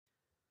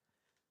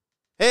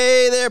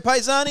Hey there,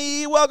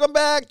 Paisani! Welcome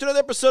back to another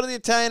episode of the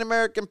Italian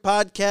American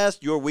Podcast,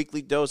 your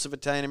weekly dose of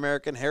Italian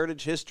American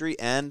heritage, history,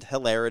 and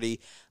hilarity.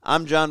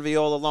 I'm John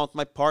Viola, along with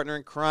my partner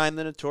in crime,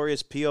 the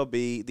notorious POB,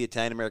 the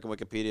Italian American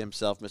Wikipedia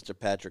himself, Mr.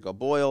 Patrick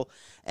O'Boyle.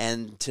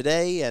 And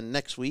today and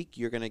next week,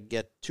 you're going to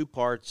get two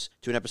parts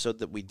to an episode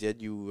that we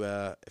did.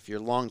 If you're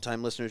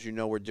longtime listeners, you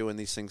know we're doing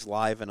these things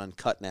live and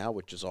uncut now,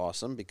 which is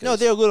awesome. Because no,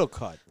 they're a little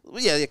cut.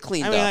 Yeah, they're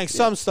cleaned up. I mean, like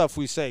some stuff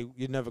we say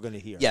you're never going to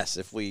hear. Yes,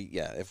 if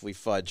we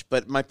fudge.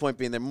 But my point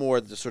being, they're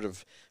more the sort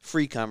of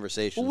free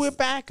conversations. Well, we're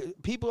back.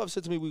 People have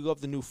said to me we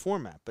love the new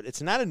format, but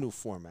it's not a new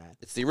format.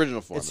 It's the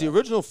original format. It's the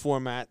original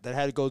format that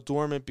had to go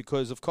dormant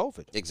because of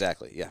COVID.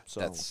 Exactly, yeah.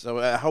 So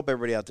I hope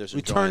everybody out there is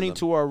returning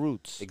to our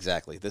roots.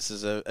 Exactly. This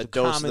is a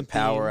dose of the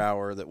power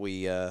hour that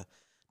we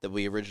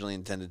originally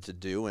intended to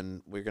do,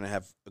 and we're going to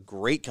have a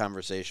great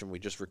conversation we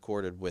just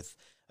recorded with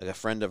a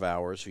friend of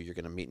ours who you're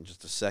going to meet in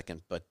just a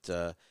second,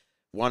 but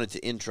wanted to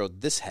intro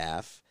this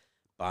half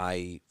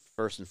by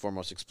first and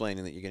foremost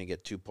explaining that you're going to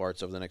get two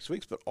parts over the next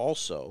weeks, but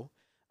also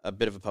a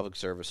bit of a public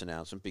service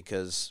announcement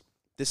because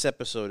this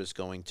episode is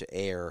going to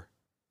air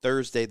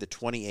Thursday, the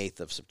 28th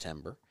of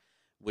September,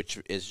 which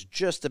is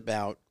just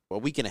about a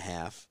week and a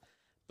half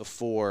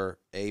before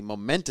a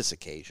momentous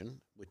occasion,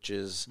 which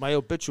is my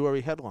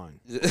obituary headline.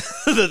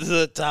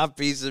 the top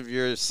piece of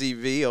your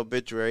CV,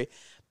 obituary.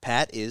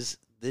 Pat is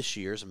this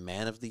year's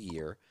Man of the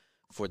Year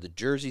for the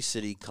Jersey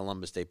City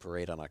Columbus Day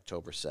Parade on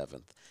October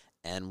 7th.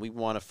 And we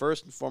want to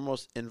first and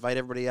foremost invite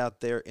everybody out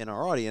there in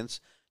our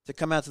audience to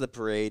come out to the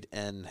parade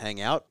and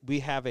hang out. We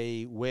have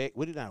a wag.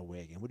 What do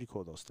you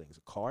call those things?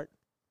 A cart?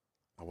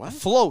 A what? A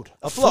float.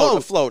 A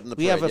float in the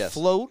parade. We have a yes.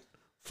 float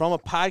from a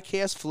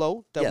podcast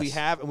float that we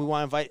have, and we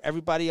want to invite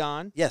everybody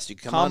on. Yes, you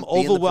come on,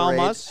 overwhelm be in the parade,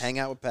 us. hang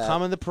out with Pat.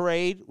 Come in the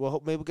parade. We'll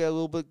hope maybe we'll get a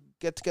little bit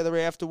get together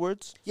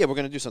afterwards. Yeah, we're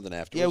going to do something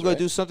afterwards. Yeah, we're going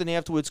to do something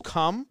afterwards.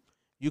 Come.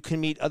 You can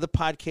meet other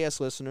podcast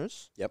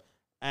listeners. Yep.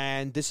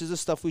 And this is the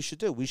stuff we should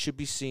do. We should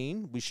be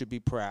seen. We should be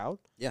proud.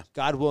 Yeah.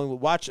 God willing, we'll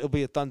watch. It'll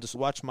be a thunder.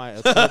 Watch my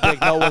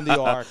big no in the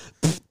ark.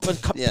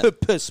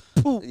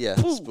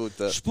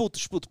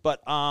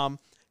 But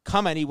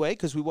come anyway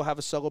because we will have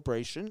a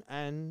celebration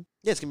and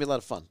yeah, it's gonna be a lot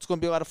of fun. It's gonna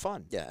be a lot of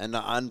fun. Yeah, and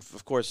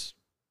of course,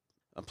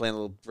 I'm playing a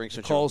little ring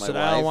switch Nicole with my said,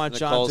 wife. I don't want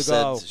Nicole John to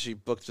go. said she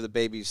booked for the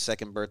baby's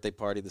second birthday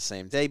party the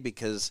same day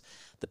because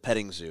the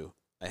petting zoo.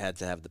 I had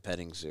to have the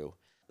petting zoo,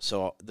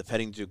 so the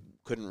petting zoo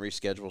couldn't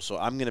reschedule. So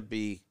I'm gonna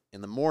be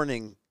in the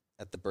morning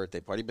at the birthday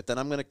party, but then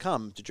I'm gonna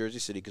come to Jersey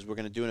City because we're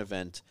gonna do an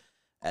event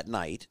at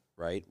night.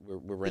 Right,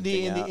 we're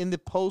renting in the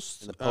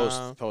post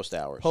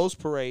hours. Post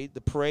parade.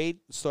 The parade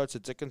starts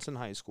at Dickinson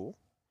High School.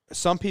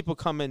 Some people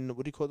come in.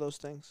 What do you call those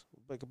things?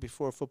 Like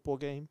before a football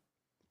game.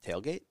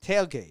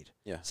 Tailgate.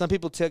 Yeah. Some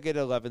people tailgate at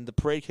 11. The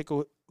parade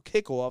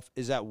kickoff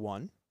is at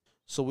 1.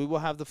 So we will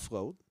have the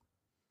float.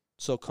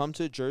 So come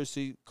to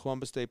Jersey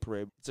Columbus Day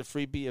Parade. It's a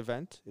freebie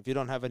event. If you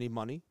don't have any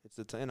money, if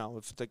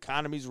the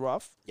economy's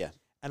rough. Yeah.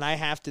 And I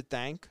have to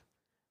thank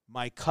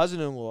my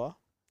cousin-in-law,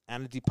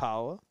 Anna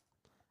DiPaola.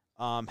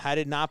 Had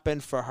it not been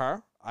for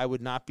her, I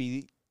would not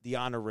be the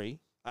honoree.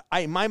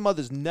 My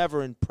mother's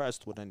never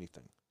impressed with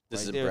anything.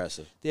 This is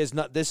impressive.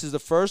 This is the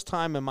first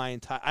time in my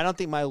entire. I don't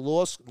think my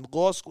law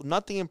school.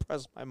 Nothing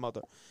impressed my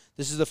mother.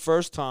 This is the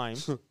first time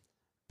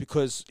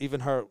because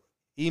even her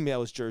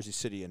email is Jersey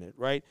City in it,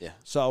 right? Yeah.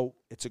 So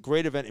it's a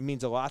great event. It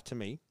means a lot to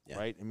me, yeah.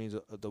 Right? It means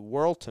the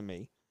world to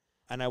me,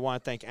 and I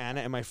want to thank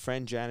Anna and my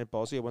friend Janet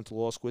Balsey. I went to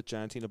law school with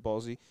Janatina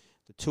Balsey.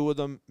 The two of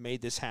them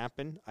made this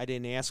happen. I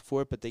didn't ask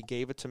for it, but they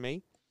gave it to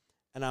me,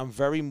 and I'm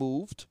very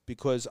moved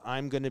because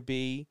I'm going to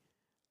be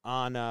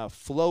on a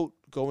float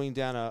going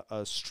down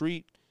a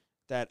street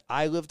that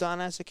I lived on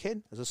as a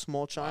kid, as a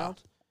small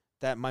child, wow.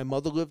 That my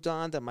mother lived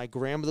on, that my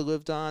grandmother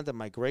lived on, that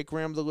my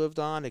great-grandmother lived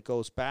on. It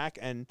goes back,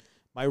 and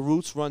my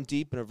roots run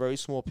deep in a very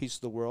small piece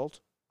of the world.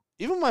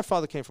 Even when my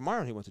father came from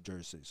Ireland, he went to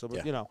Jersey. So,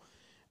 yeah.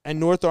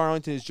 And North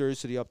Arlington is Jersey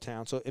City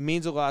uptown. So it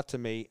means a lot to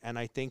me, and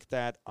I think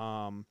that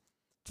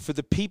for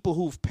the people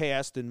who've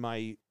passed in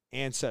my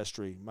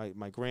ancestry,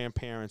 my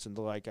grandparents and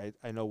the like,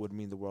 I know would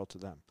mean the world to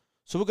them.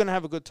 So we're going to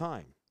have a good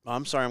time.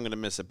 I'm sorry I'm going to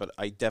miss it, but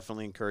I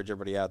definitely encourage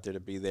everybody out there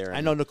to be there.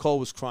 I know Nicole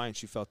was crying.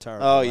 She felt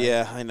terrible. Oh, right?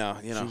 yeah, I know.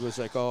 She was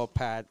like, oh,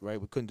 Pat,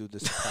 right? We couldn't do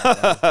this to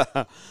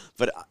Pat.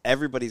 But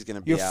everybody's going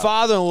to be Your out.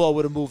 father-in-law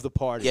would have moved the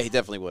party. Yeah, he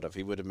definitely would have.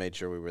 He would have made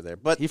sure we were there.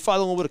 But your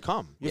father-in-law would have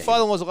come. Your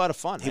father-in-law was a lot of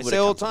fun. I say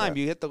all the time,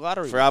 you hit the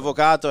lottery. For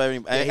Avocado,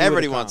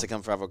 everybody wants to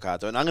come for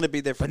Avocado. And I'm going to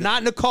be there for But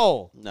not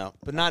Nicole. No.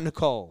 But not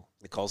Nicole.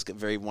 Nicole's got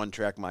very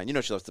one-track mind. You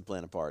know she loves to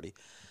plan a party.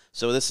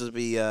 So this will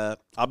be,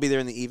 I'll be there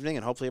in the evening,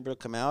 and hopefully everybody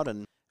will come out.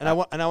 And I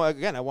want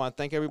to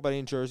thank everybody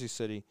in Jersey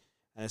City,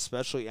 and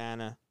especially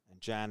Anna and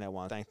Janet. I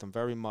want to thank them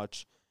very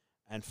much,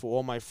 and for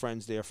all my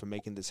friends there for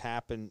making this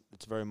happen.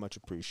 It's very much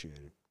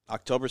appreciated.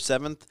 October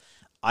 7th,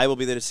 I will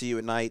be there to see you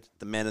at night.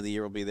 The Man of the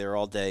Year will be there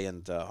all day,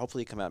 and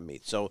hopefully you come out and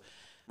meet. So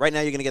right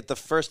now you're going to get the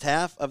first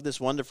half of this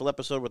wonderful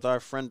episode with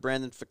our friend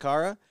Brandon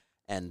Ficara,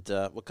 and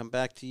we'll come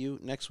back to you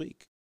next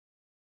week.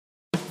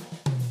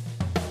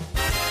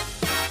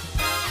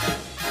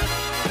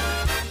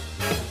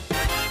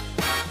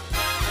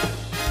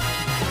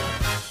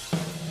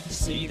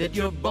 See that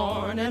you're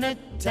born an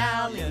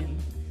Italian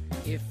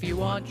if you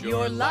want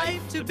your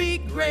life to be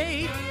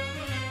great.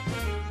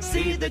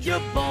 See that you're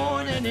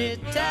born an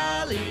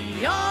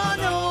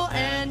Italiano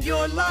and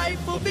your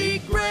life will be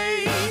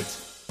great.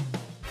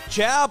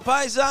 Ciao,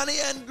 paisani,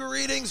 and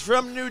greetings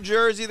from New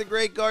Jersey, the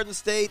great Garden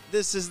State.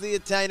 This is the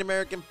Italian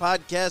American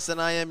Podcast,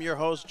 and I am your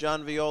host,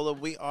 John Viola.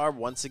 We are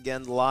once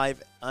again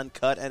live,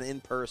 uncut, and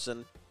in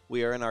person.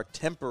 We are in our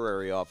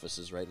temporary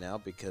offices right now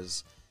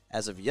because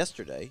as of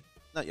yesterday,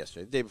 not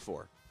yesterday, the day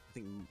before, I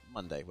think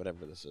Monday,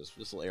 whatever this is,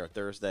 this will air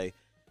Thursday,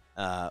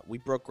 we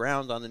broke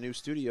ground on the new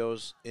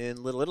studios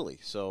in Little Italy.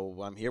 So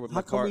I'm here with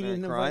my partner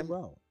in crime.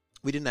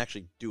 We didn't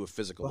actually do a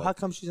physical. Well, how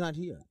come she's not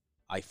here?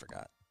 I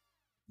forgot.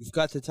 You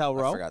forgot to tell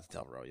Ro? I forgot to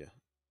tell Ro, yeah.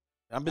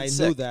 I've been I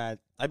sick. knew that.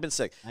 I've been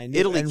sick. I knew,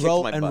 Italy and kicked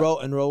Ro, my and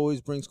butt. Ro always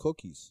brings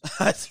cookies.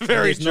 That's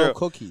very true. No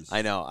cookies.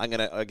 I know. I'm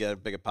gonna get a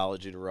big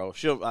apology to Ro.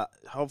 She'll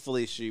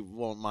hopefully she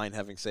won't mind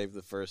having saved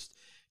the first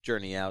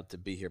journey out to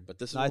be here. But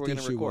this is what we're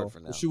gonna record for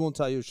now. If she won't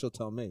tell you, she'll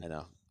tell me. I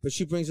know. But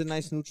she brings a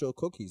nice neutral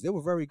cookies. They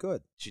were very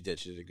good. She did.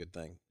 She did a good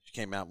thing. She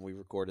came out and we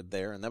recorded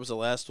there, and that was the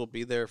last we'll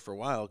be there for a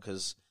while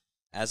because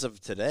as of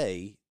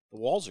today, the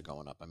walls are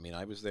going up. I mean,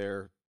 I was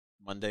there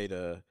Monday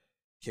to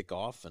kick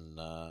off, and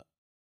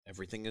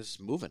everything is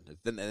moving.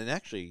 And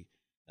actually,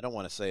 I don't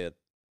want to say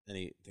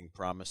anything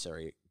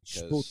promissory.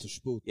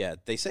 Spoot. Yeah,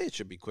 they say it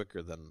should be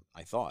quicker than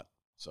I thought.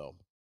 So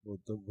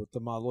with the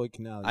Malloy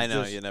Canal. I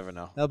know, you never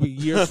know. That'll be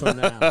years from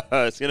now.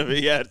 It's going to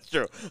be, yeah, it's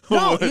true.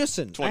 No,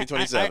 listen.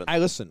 2027.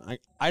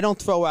 I don't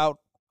throw out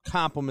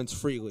compliments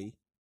freely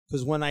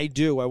because when I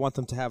do, I want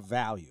them to have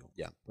value.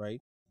 Yeah.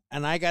 Right?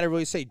 And I got to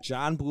really say,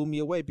 John blew me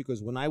away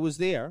because when I was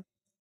there,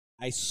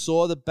 I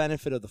saw the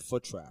benefit of the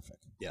foot traffic.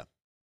 Yeah.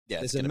 Yeah.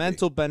 There's a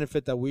mental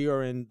benefit that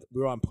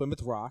we're on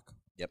Plymouth Rock.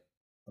 Yep.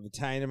 Of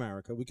Italian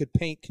America. We could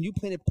paint. Can you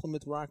paint a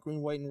Plymouth Rock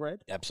green, white, and red?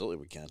 Absolutely,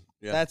 we can.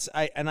 Yeah.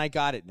 I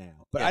got it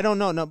now. But yeah. I don't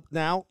know. No,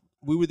 now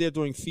we were there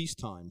during feast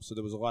time, so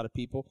there was a lot of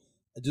people.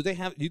 Do you think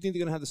they're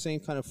going to have the same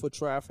kind of foot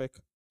traffic?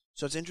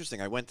 So it's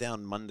interesting. I went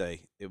down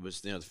Monday. It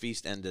was, the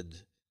feast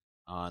ended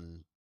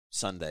on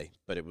Sunday,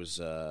 but it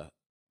was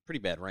pretty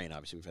bad rain.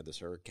 Obviously, we've had this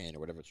hurricane or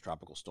whatever, it's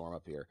tropical storm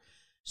up here.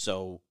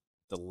 So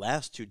the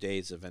last 2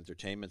 days of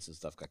entertainments and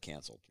stuff got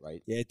canceled,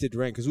 right? Yeah, it did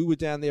rain because we were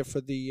down there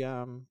for the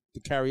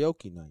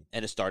karaoke night.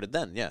 And it started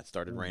then. Yeah, it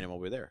started raining while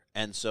we were there.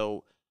 And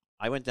so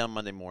I went down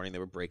Monday morning. They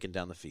were breaking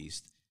down the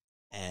feast,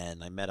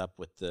 and I met up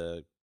with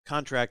the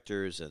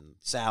contractors and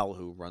Sal,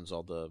 who runs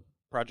all the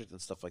project and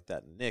stuff like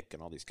that, and Nick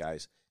and all these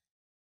guys.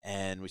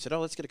 And we said,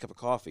 let's get a cup of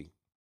coffee.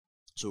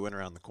 So we went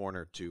around the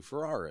corner to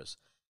Ferrara's.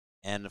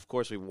 And, of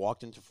course, we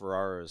walked into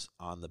Ferrara's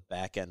on the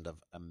back end of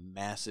a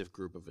massive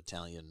group of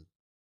Italian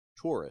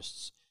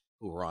tourists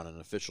who were on an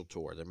official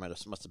tour. There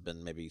must have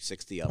been maybe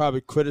 60 of them.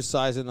 Probably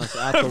criticizing us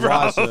at the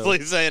Probably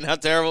saying how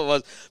terrible it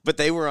was. But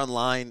they were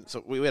online,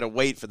 so we had to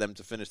wait for them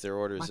to finish their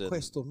orders.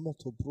 Questo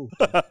molto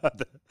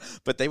brutto.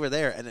 But they were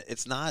there, and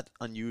it's not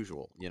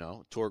unusual,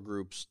 tour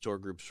groups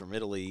from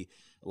Italy,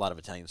 a lot of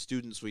Italian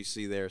students we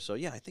see there. So,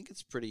 yeah, I think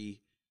it's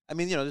pretty – I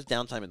mean, there's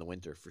downtime in the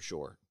winter for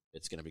sure.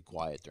 It's going to be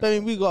quiet.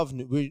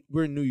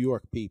 We're New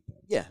York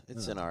people. Yeah,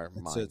 it's in our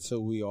mind. So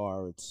we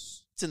are.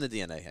 It's in the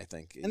DNA, I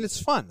think. And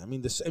it's fun. I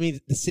mean,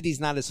 the city's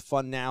not as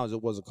fun now as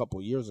it was a couple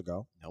of years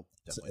ago. Nope.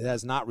 It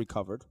has not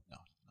recovered. No,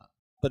 not.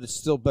 But it's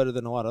still better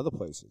than a lot of other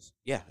places.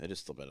 Yeah, it is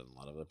still better than a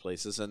lot of other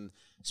places. And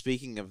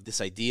speaking of this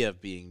idea of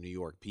being New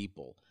York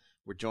people,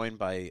 we're joined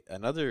by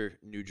another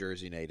New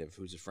Jersey native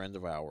who's a friend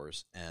of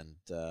ours, and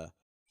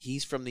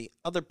he's from the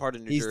other part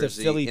of New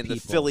Jersey, the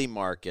Philly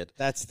market.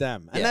 That's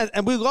them. Yeah.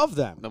 And we love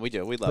them. No, we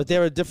do. We love them. But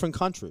they're a different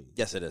country.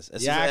 Yes, it is.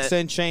 The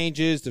accent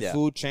changes, the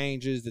food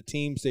changes, the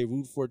teams they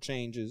root for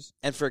changes.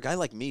 And for a guy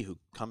like me who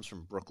comes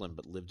from Brooklyn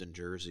but lived in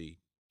Jersey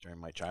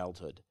during my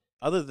childhood,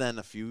 other than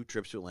a few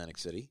trips to Atlantic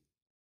City,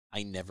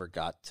 I never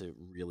got to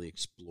really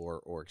explore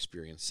or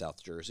experience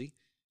South Jersey.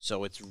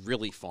 So it's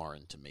really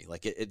foreign to me.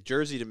 Like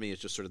Jersey to me is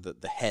just sort of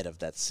the head of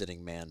that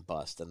sitting man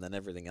bust, and then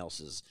everything else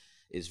is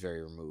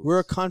very removed. We're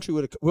a country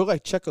we're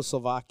like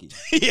Czechoslovakia.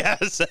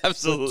 Yes,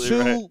 absolutely.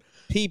 Two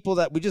people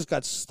that we just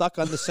got stuck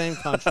on the same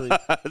country.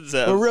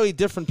 We're really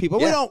different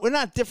people. Yeah. We're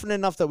not different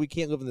enough that we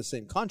can't live in the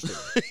same country.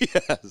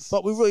 Yes.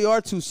 But we really are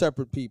two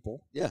separate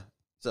people. Yeah.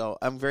 So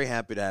I'm very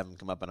happy to have him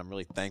come up, and I'm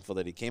really thankful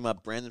that he came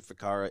up. Brandon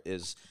Ficarra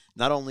is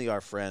not only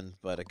our friend,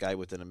 but a guy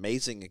with an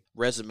amazing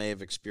resume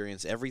of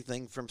experience,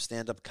 everything from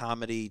stand-up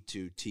comedy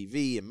to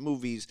TV and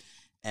movies,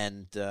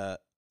 and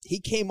he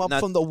came up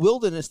from the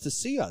wilderness to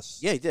see us.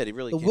 Yeah, he did. He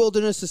really came. The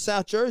wilderness of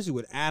South Jersey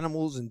with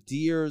animals and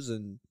deers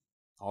and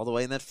all the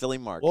way in that Philly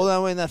market. All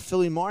the way in that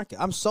Philly market.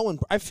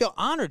 I feel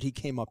honored he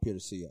came up here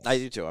to see us. I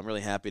do too. I'm really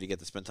happy to get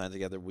to spend time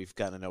together. We've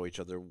gotten to know each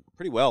other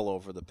pretty well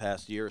over the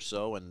past year or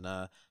so. And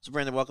so,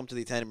 Brandon, welcome to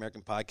the Italian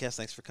American Podcast.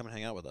 Thanks for coming and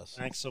hang out with us.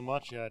 Thanks so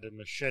much. Yeah, I had to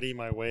machete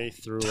my way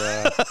through through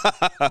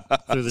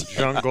the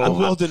jungle, the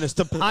wilderness,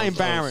 the Pine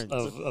Barrens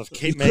of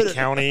Cape May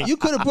County. You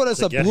could have brought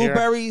us a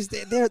blueberries.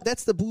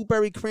 That's the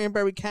blueberry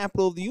cranberry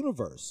capital of the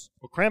universe.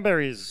 Well,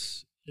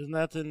 cranberries Isn't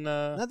that in?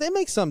 Now, they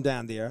make some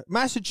down there.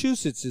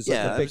 Massachusetts is like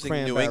a big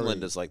cranberry. New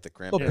England is like the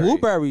cranberry. But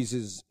blueberries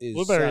is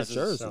Blueberries South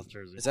Jersey. is South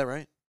Jersey. Is that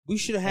right? We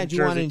should have had And you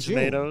Jersey on in June.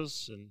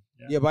 tomatoes and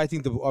Yeah, but I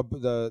think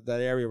that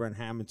area around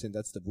Hamilton,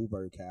 that's the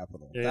blueberry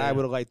capital. Yeah. I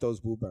would have liked those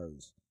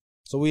blueberries.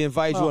 So we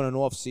invite you on an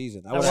off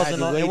season.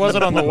 It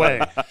wasn't on the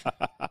way.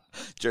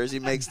 Jersey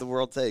makes, the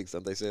world takes.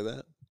 Don't they say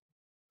that?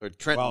 Or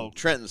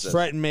Trenton says.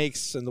 Trenton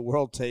makes and the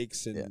world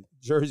takes and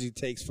Jersey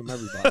takes from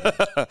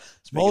everybody.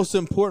 Most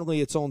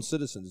importantly, its own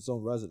citizens, its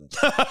own residents.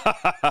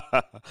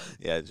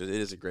 Yeah, it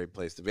is a great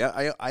place to be.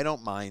 I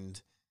don't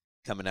mind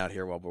coming out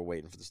here while we're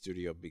waiting for the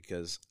studio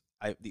because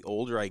the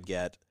older I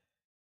get,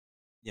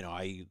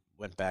 I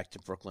went back to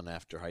Brooklyn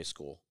after high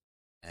school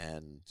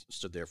and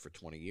stood there for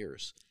 20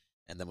 years.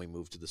 And then we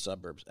moved to the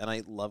suburbs. And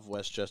I love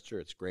Westchester.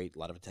 It's great. A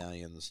lot of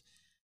Italians.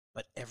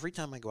 But every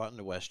time I go out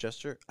into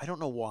Westchester, I don't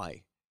know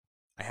why.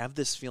 I have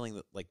this feeling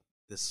that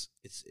it's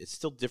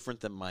still different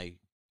than my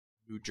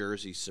New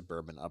Jersey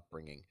suburban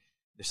upbringing.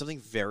 There's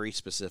something very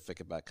specific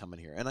about coming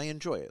here, and I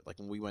enjoy it. Like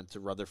when we went to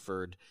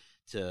Rutherford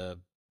to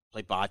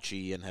play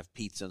bocce and have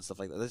pizza and stuff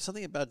like that. There's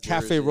something about Jersey.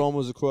 Cafe Rome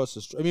was across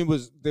the street. I mean,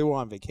 they were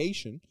on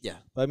vacation. Yeah.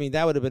 But I mean,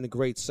 that would have been a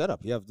great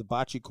setup. You have the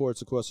bocce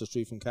courts across the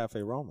street from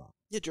Cafe Roma.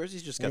 Yeah,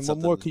 Jersey's just got And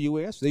something. what more could you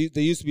ask? There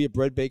used to be a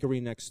bread bakery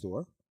next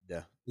door.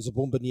 Yeah. There's a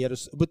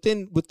bomboniera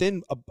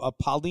within a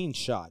Pauline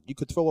shot. You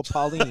could throw a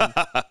Pauline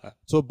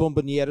to a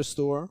bomboniera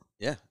store.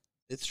 Yeah,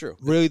 it's true.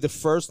 Really, the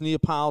first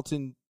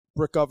Neapolitan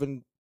brick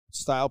oven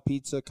style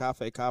pizza,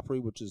 Cafe Capri,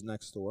 which is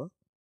next door.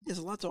 There's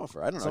a lot to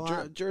offer. I don't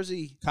know.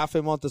 Jersey. Cafe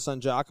Monte San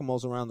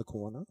Giacomo's around the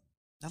corner.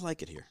 I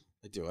like it here.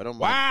 I do. I don't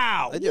mind.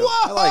 Wow. I do.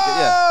 Whoa! I like it.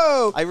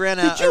 Yeah. I ran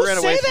out. Did you I ran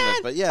say away that? from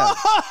it, but yeah.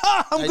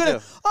 I'm gonna.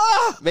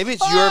 Do. Maybe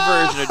it's your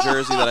version of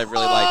Jersey that I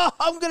really like.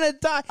 I'm gonna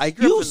die.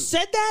 You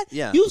said that?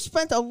 Yeah. You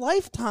spent a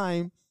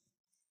lifetime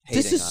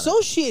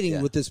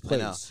disassociating with this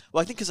place. I know.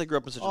 Well, I think because I grew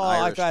up in such an I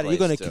Irish got it. place,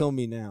 You're gonna too. kill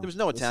me now. There was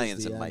no This is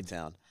Italians the in my end.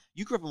 town.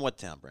 You grew up in what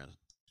town, Brandon?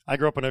 I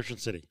grew up in Ocean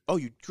City. Oh,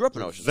 you grew up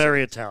in Ocean City.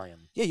 Very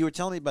Italian. Yeah, you were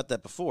telling me about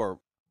that before.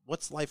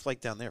 What's life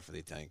like down there for the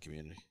Italian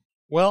community?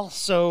 Well,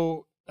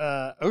 so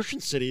Ocean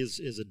City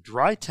is a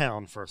dry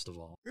town, first of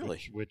all.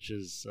 Really? Which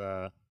is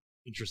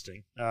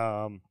interesting.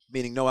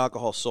 Meaning no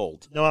alcohol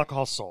sold. No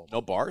alcohol sold.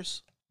 No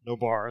bars? No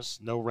bars.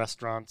 No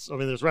restaurants. I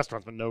mean, there's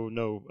restaurants, but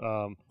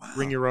no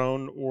bring your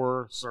own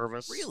or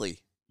service. Really?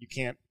 You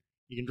can't.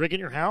 You can drink in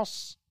your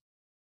house.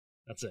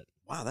 That's it.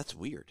 Wow, that's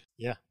weird.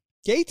 Yeah.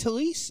 Gay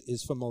Talese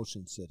is from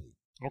Ocean City.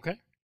 Okay.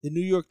 The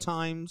New York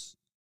Times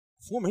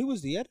he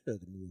was the editor of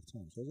the New York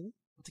Times, wasn't he?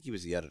 I don't think he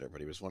was the editor,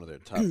 but he was one of their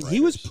top writers. He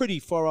was pretty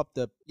far up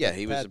the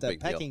he was a big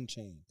pecking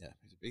deal. chain. Yeah,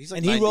 he's like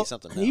And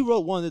 90-something now. he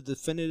wrote one of the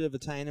definitive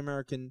Italian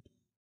American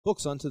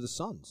books, Unto the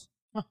Sons.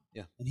 Huh.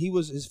 Yeah. And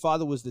his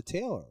father was the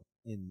tailor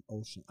in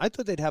Ocean. I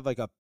thought they'd have like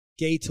a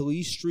Gay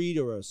Talese Street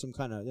or some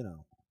kind of,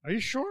 Are you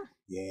sure?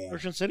 Yeah.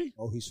 Ocean City?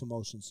 Oh, he's from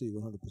Ocean City,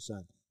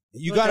 100%.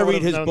 You Like got I to read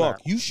would've his known book.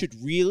 that. You should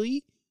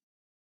really,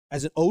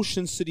 as an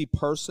Ocean City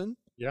person,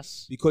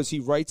 Yes. because he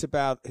writes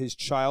about his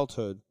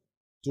childhood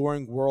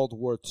during World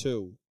War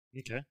II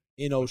Okay.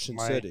 in Ocean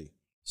City.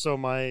 So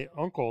my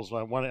uncles,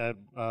 I had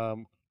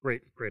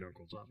great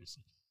uncles,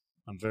 obviously.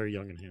 I'm very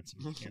young and handsome.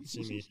 You can't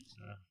see me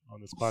on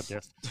this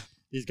podcast.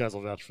 These guys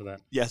will vouch for that.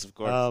 Yes, of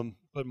course.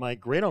 But my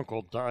great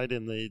uncle died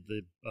in the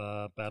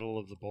Battle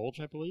of the Bulge,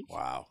 I believe.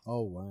 Wow.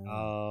 Oh,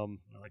 wow.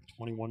 Like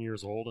 21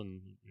 years old, and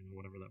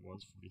whatever that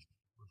was, 40.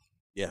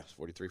 Yeah,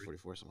 43,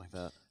 44, something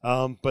like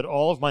that. But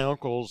all of my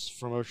uncles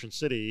from Ocean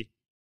City,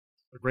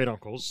 great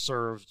uncles,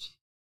 served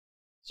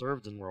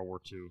in World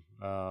War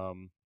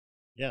II.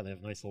 Yeah, they have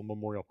a nice little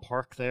memorial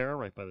park there,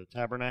 right by the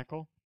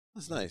Tabernacle.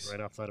 That's nice.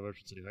 Right outside of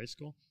Ocean City High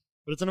School.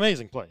 But it's an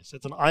amazing place.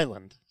 It's an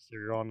island, so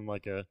you're on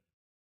like a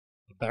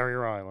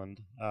barrier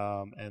island.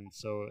 And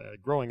so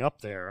growing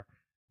up there,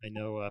 I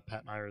know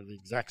Pat and I are the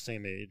exact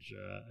same age.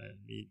 And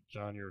me,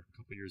 John, you're a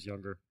couple years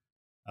younger.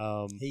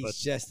 He's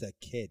just a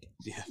kid.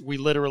 Yeah. We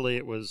literally,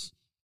 it was,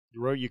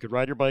 you could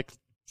ride your bike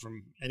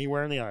from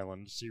anywhere in the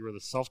island, so you were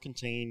the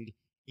self-contained,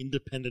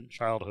 independent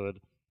childhood.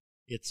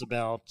 It's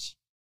about,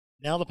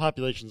 now the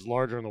population's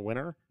larger in the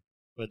winter,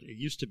 but it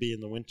used to be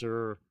in the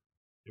winter,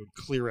 it would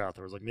clear out.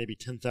 There was like maybe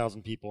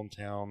 10,000 people in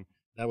town.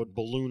 That would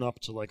balloon up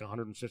to like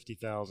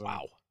 150,000,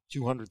 Wow.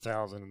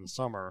 200,000 in the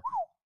summer.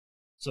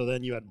 So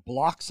then you had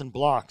blocks and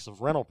blocks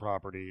of rental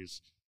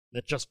properties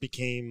that just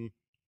became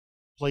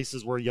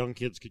places where young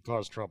kids could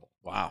cause trouble.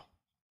 Wow.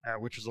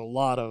 Which was a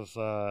lot of,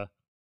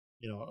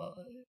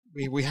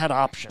 we had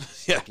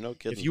options. Yeah, no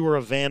kidding. If you were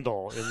a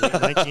vandal in the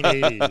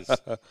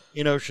 1980s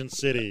in Ocean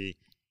City,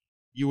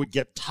 you would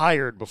get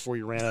tired before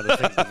you ran out of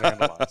things to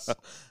vandalize.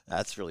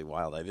 That's really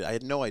wild. I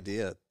had no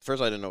idea.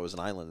 First, I didn't know it was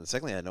an island. And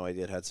secondly, I had no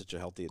idea it had such a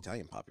healthy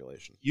Italian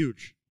population.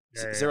 Huge.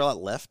 Is there a lot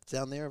left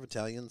down there of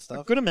Italian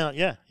stuff? A good amount,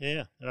 yeah.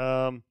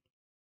 I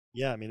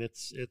mean,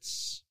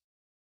 it's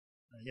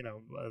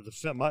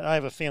I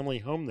have a family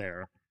home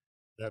there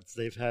that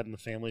they've had in the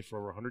family for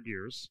over 100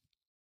 years.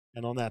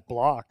 And on that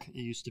block, it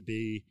used to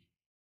be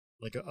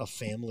like a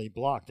family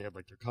block. They had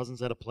like their cousins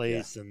had a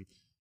place, and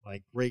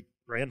my great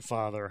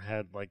grandfather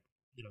had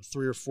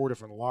 3 or 4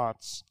 different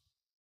lots.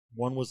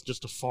 One was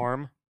just a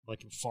farm,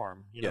 like a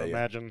farm.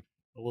 Imagine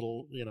a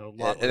little,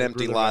 lot, an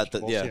empty lot.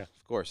 Of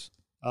course.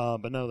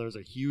 But no, there's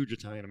a huge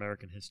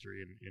Italian-American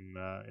history in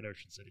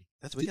Ocean City.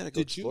 We got to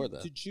go explore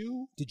that.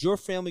 Did your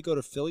family go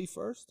to Philly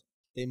first?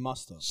 They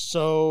must have.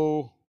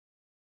 So,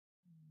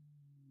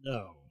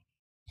 no.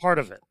 Part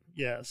of it,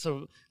 yeah.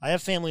 So I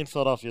have family in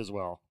Philadelphia as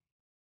well.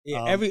 Yeah,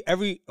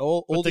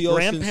 all the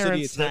Ocean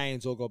City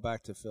Italians all go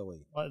back to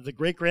Philly. The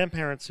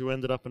great-grandparents who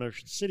ended up in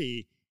Ocean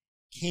City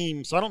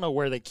came, so I don't know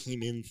where they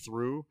came in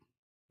through,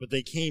 but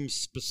they came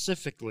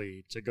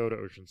specifically to go to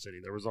Ocean City.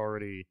 There was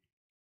already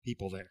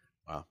people there.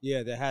 Wow.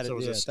 Yeah, they had so it. it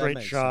was yeah, a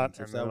straight shot.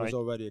 And that was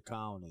already a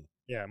colony.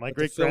 Yeah, my but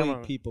great-grandma. The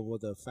Philly people were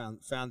the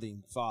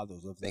founding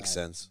fathers of that. Makes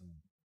sense.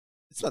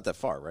 It's not that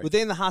far, right? Were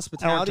they in the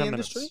hospitality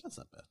industry? That's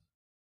not bad.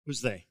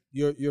 Who's they?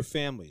 Your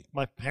family.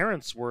 My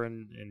parents were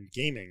in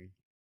gaming.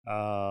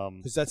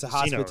 Because that's a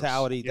casinos.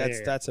 hospitality.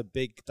 That's a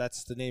big.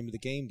 That's the name of the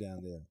game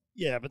down there.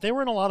 Yeah, but they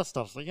were in a lot of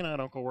stuff. Like, an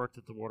uncle worked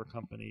at the water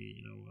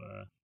company.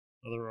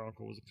 Other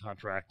uncle was a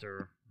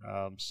contractor.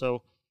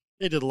 So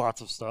they did lots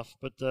of stuff.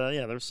 But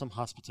there's some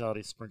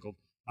hospitality sprinkled.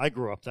 I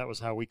grew up. That was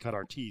how we cut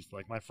our teeth.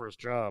 Like, my first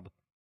job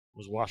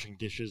was washing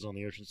dishes on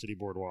the Ocean City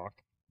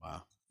Boardwalk.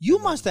 Wow. You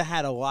must have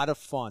had a lot of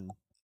fun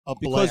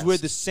because we're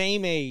the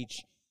same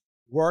age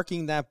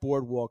working that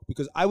boardwalk.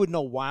 Because I would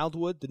know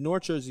Wildwood. The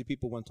North Jersey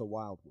people went to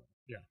Wildwood.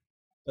 Yeah.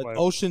 But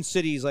Ocean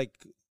City is like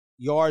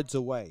yards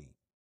away.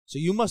 So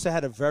you must have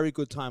had a very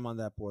good time on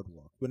that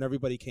boardwalk when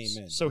everybody came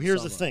in. So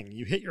here's the thing.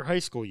 You hit your high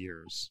school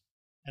years,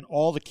 and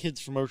all the kids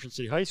from Ocean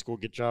City High School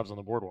get jobs on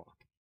the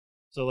boardwalk.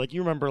 So, like,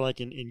 you remember, like,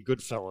 in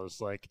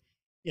Goodfellas, like,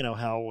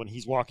 how when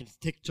he's walking,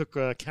 took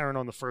Karen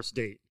on the first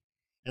date,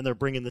 and they're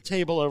bringing the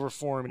table over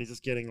for him, and he's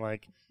just getting,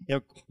 like,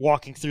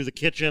 walking through the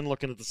kitchen,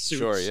 looking at the suits.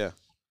 Sure, yeah.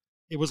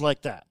 It was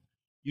like that.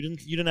 You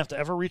didn't have to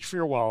ever reach for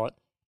your wallet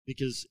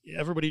because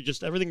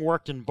everything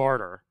worked in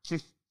barter.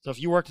 So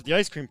if you worked at the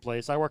ice cream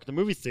place, I worked at the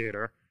movie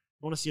theater.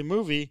 You want to see a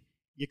movie,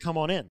 you come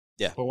on in.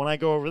 Yeah. But when I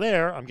go over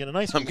there, I'm getting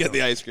ice cream. I'm getting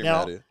the ice cream now,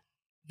 out of you.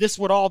 This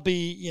would all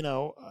be,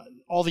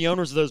 all the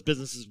owners of those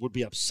businesses would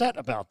be upset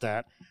about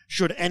that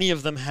should any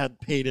of them had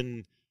paid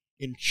in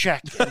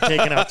check and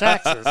taken out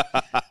taxes.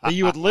 But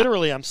you would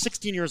literally, I'm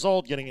 16 years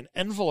old, getting an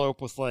envelope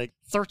with like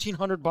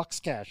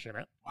 $1,300 cash in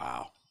it.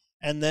 Wow.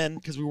 And then,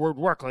 because we would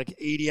work like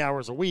 80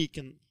 hours a week,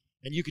 and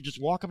you could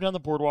just walk up and down the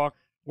boardwalk,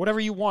 whatever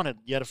you wanted.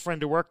 You had a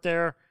friend who worked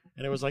there,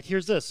 and it was like,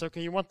 here's this.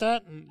 Okay, you want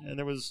that? And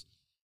it was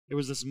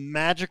this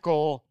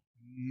magical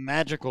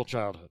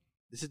childhood.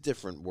 It's a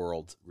different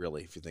world,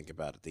 really, if you think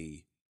about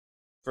it.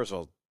 First of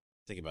all,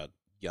 think about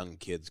young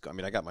kids. I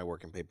mean, I got my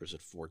working papers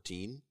at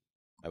 14.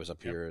 I was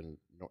up here in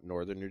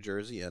northern New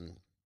Jersey, and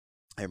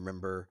I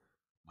remember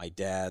my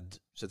dad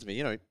said to me,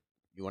 you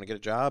want to get a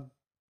job?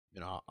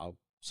 I'll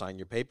sign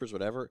your papers,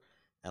 whatever.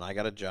 And I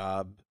got a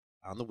job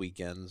on the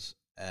weekends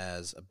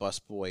as a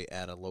busboy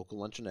at a local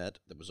luncheonette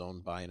that was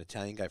owned by an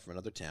Italian guy from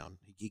another town.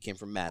 He came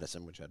from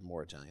Madison, which had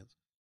more Italians.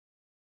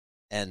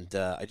 And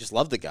I just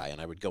loved the guy, and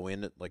I would go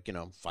in at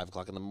 5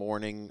 o'clock in the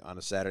morning on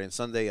a Saturday and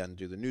Sunday and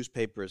do the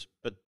newspapers.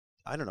 But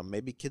I don't know,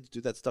 maybe kids do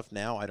that stuff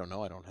now. I don't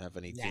know. I don't have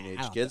any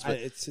teenage kids, but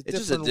it's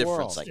just a different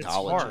world.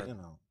 psychology. It's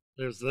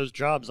hard. Those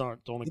jobs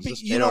don't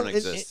exist. They don't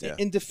exist.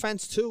 In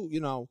defense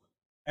too,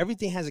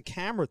 everything has a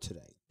camera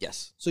today.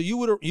 Yes. So you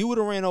would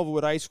have ran over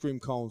with ice cream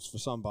cones for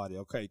somebody,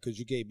 okay? Because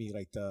you gave me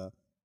like the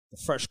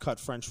fresh cut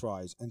French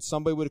fries, and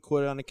somebody would have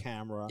caught it on the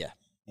camera. Yeah.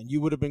 And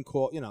you would have been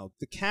caught.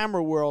 The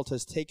camera world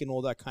has taken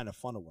all that kind of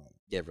fun away.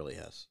 Yeah, it really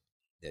has.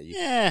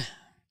 Yeah.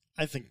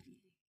 I think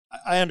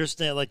I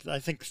understand. Like, I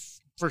think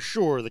for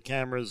sure the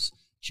cameras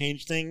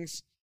change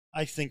things.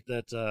 I think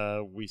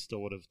that we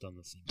still would have done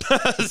the same.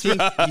 You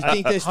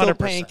think they're still 100%.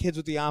 Paying kids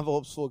with the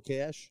envelopes full of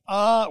cash?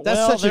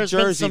 That's such a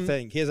Jersey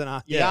thing. Here's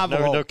the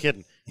envelope. No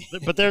kidding.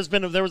 But there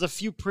was a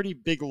few pretty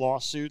big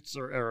lawsuits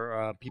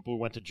or people who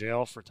went to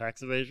jail for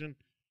tax evasion.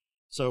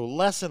 So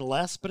less and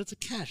less, but it's a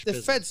cash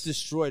business. The feds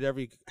destroyed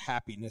every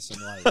happiness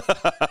in life.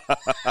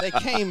 They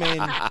came in.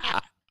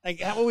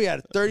 Like, we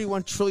had a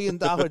 $31 trillion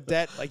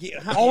debt. Like,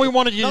 all we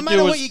wanted you to do was... No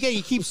matter what you get,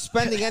 you keep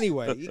spending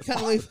anyway. You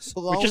can't leave us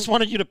alone. We just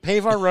wanted you to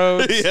pave our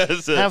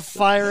roads, have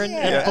fire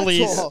and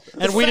police,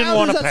 and we didn't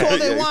want to pay. That's all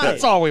they wanted.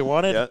 That's all we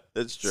wanted. Yeah,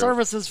 that's true.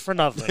 Services for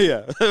nothing.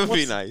 Yeah, it would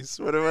be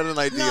nice. What an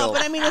ideal. No,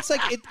 but I mean, it's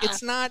like,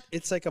 it's not,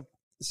 it's like a...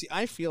 See,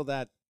 I feel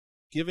that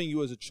giving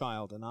you as a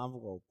child an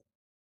envelope,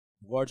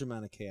 large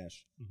amount of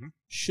cash,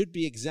 should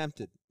be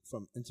exempted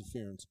from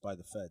interference by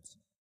the feds.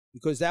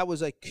 Because that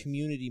was like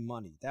community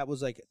money. That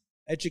was like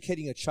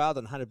educating a child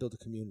on how to build a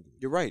community.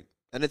 You're right.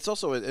 And it's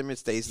also, it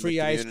stays free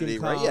in the ice community,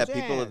 cream right? Yeah,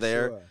 people are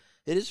there. Sure.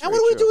 It is. And what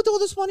do we do with all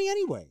this money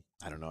anyway?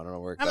 I don't know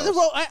where it I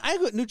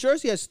goes. mean, New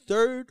Jersey has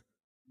third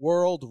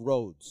world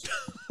roads,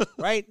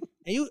 right?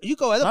 And you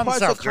go other Not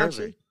parts in of South the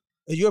country. Jersey.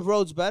 You have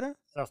roads better?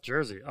 South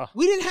Jersey. Oh.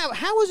 We didn't have.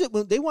 How was it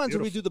when they wanted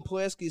Beautiful. to redo the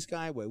Pulaski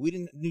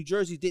Skyway? New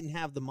Jersey didn't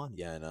have the money.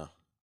 Yeah, I know.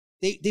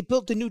 They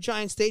built the new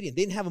Giant Stadium.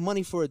 They didn't have the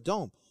money for a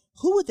dome.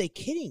 Who were they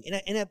kidding?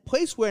 In a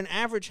place where an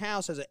average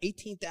house has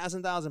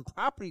 $18,000 in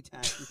property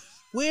taxes,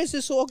 where's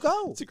this all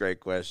go? It's a great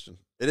question.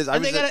 It is.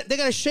 And they got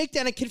to shake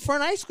down a kid for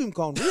an ice cream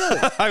cone. Really?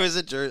 I was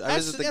at Jersey. I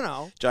was at the you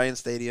know. Giant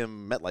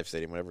Stadium, MetLife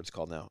Stadium, whatever it's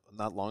called now.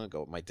 Not long ago,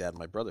 with my dad and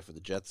my brother for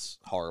the Jets'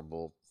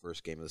 horrible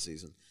first game of the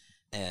season,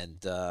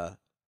 and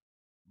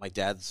my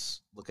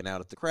dad's looking out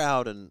at the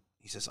crowd, and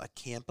he says, "I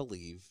can't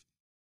believe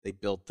they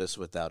built this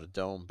without a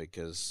dome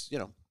because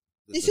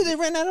They said they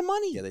ran out of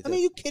money. Yeah, they I did. mean,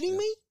 are you kidding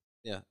me?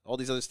 Yeah, all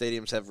these other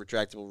stadiums have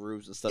retractable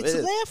roofs and stuff. It's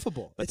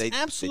laughable. But it's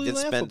absolutely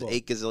they did laughable.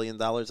 spend $8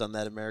 gazillion on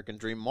that American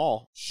Dream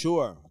Mall.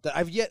 Sure,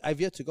 I've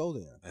yet to go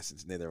there.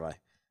 Neither have I.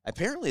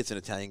 Apparently, it's an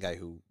Italian guy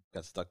who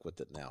got stuck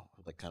with it now,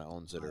 who kind of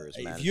owns it or is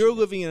managing If you're it.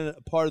 living in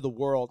a part of the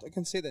world, I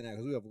can say that now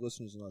because we have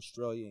listeners in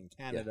Australia and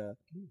Canada.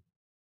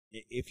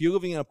 Yeah. If you're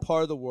living in a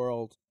part of the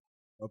world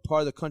or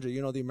part of the country,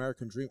 the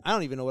American Dream. I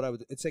don't even know what I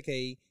would. It's like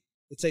they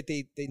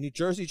New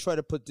Jersey tried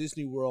to put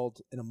Disney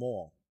World in a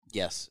mall.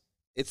 Yes.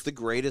 It's the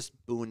greatest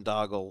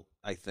boondoggle,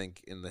 I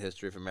think, in the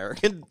history of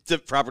American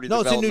property development. No,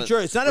 it's in New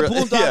Jersey. It's not a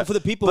boondoggle for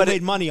the people who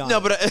made money on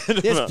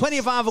it. There's plenty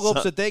of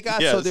envelopes that they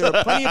got, so there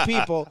are plenty of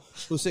people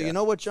who say, you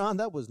know what, John,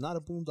 that was not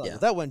a boondoggle. Yeah.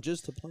 That went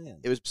just to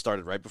plan. It was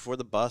started right before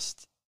the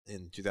bust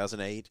in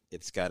 2008.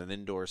 It's got an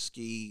indoor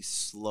ski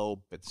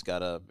slope. It's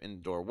got an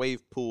indoor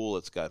wave pool.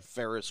 It's got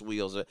Ferris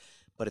wheels.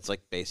 But it's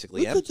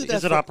basically empty.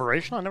 Is it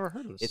operational? I never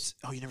heard of this.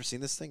 You never seen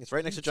this thing? It's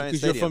right next to Giant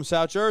Because Stadium. You're from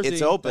South Jersey.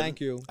 It's open. Thank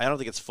you. I don't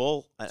think it's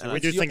full. So we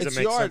do things that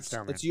make sense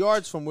down there. It's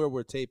yards from where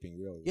we're taping,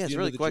 really. Yeah, it's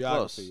really quite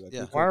close.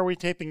 Yeah. Why are we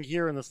taping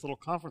here in this little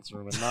conference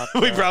room and not?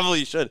 We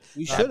probably should.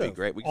 We should. That'd be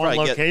great. We could on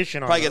probably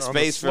location. Get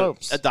space for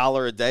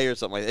 $1 a day or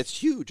something like that.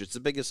 It's huge. It's the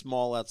biggest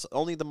mall.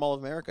 Only the Mall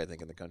of America, I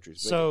think, in the country.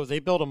 So they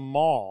built a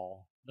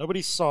mall.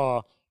 Nobody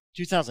saw.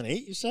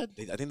 2008, you said?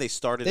 I think they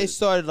started. They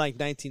started like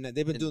 19.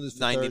 They've been doing this for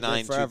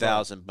 99, forever.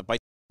 2000, but by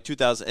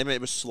 2000, I mean, it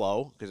was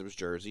slow because it was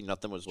Jersey.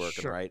 Nothing was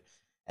working right.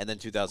 And then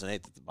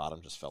 2008, the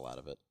bottom just fell out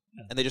of it.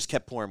 Yeah. And they just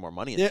kept pouring more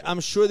money into it.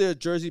 I'm sure there are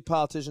Jersey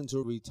politicians who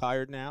are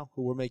retired now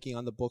who were making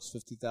on the books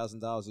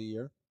 $50,000 a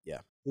year. Yeah.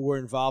 Who were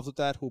involved with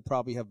that, who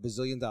probably have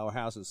bazillion-dollar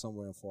houses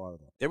somewhere in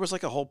Florida. There was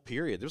a whole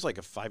period. There was a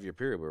 5-year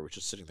period where it was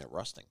just sitting there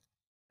rusting.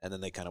 And then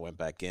they kind of went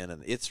back in,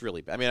 and it's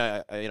really bad. I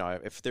mean,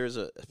 if there's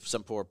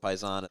some poor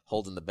paisan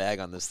holding the bag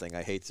on this thing,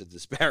 I hate to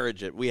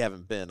disparage it. I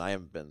haven't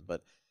been,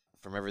 but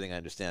from everything I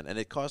understand, and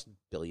it cost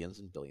billions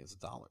and billions of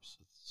dollars.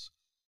 It's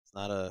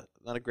not a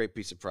great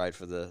piece of pride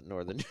for the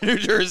northern New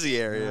Jersey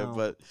area. No.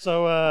 But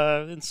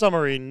so in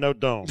summary, no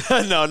dome.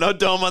 no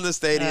dome on the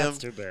stadium. That's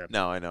too bad.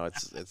 No, I know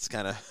it's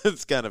kind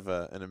of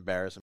an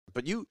embarrassment.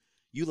 But you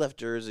left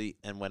Jersey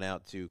and went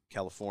out to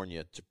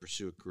California to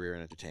pursue a career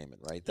in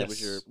entertainment, right? That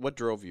was what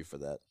drove you for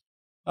that?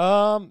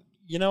 I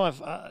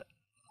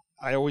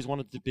always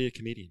wanted to be a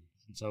comedian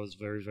since I was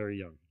very, very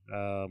young,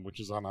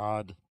 which is an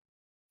odd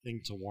thing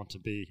to want to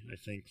be, I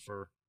think,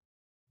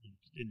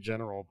 in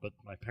general. But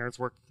my parents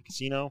worked at the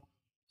casino,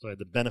 so I had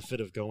the benefit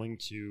of going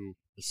to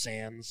the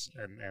Sands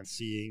and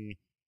seeing,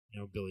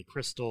 Billy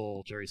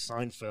Crystal, Jerry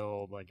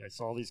Seinfeld. I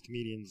saw all these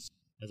comedians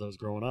as I was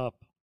growing up.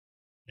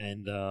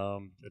 And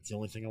that's the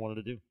only thing I wanted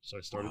to do. So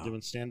I started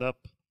doing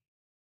stand-up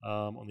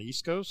on the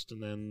East Coast,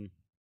 and then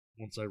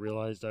once I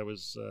realized I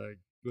was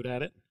good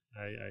at it,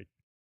 I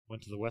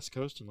went to the West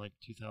Coast in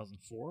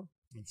 2004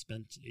 and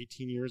spent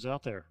 18 years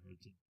out there. I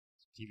did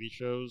TV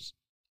shows,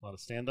 a lot of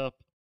stand-up,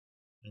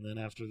 and then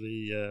after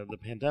the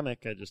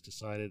pandemic, I just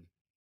decided,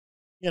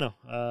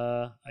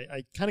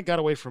 I kind of got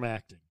away from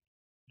acting.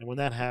 And when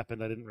that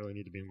happened, I didn't really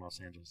need to be in Los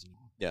Angeles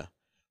anymore. Yeah.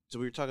 So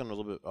we were talking a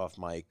little bit off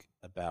mic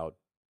about,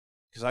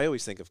 because I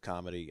always think of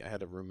comedy. I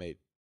had a roommate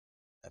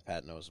that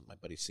Pat knows, my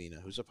buddy Cena,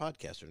 who's a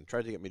podcaster, and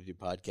tried to get me to do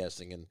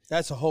podcasting. And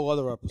that's a whole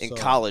other episode. In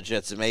college,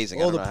 that's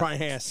amazing. I don't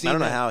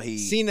know how he...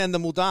 Cena and the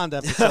Mudand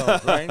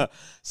episode, right?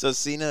 So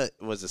Cena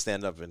was a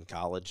stand-up in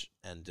college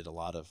and did a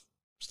lot of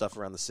stuff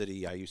around the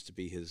city. I used to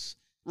be his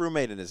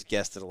roommate and his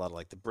guest at a lot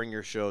of the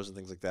Bringer shows and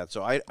things like that.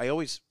 So I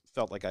always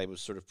felt like I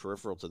was sort of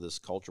peripheral to this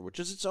culture, which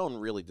is its own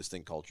really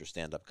distinct culture,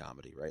 stand-up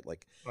comedy, right?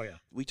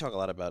 We talk a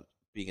lot about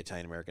being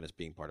Italian-American as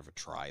being part of a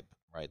tribe,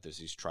 right? There's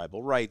these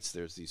tribal rights.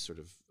 There's these sort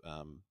of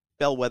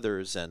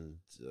bellwethers and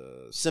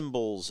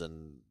symbols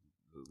and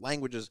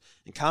languages,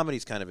 and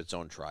comedy's kind of its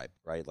own tribe,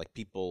 right?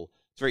 People,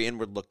 it's very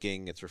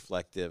inward-looking, it's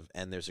reflective,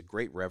 and there's a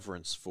great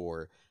reverence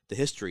for the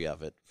history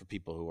of it for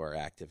people who are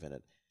active in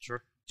it.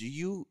 Sure. Do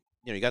you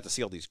got to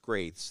see all these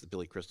greats, the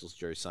Billy Crystals,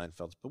 Jerry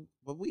Seinfelds,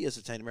 but we as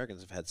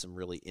Italian-Americans have had some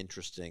really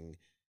interesting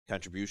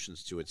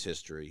contributions to its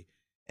history.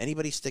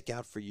 Anybody stick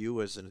out for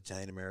you as an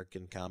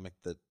Italian-American comic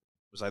that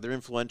was either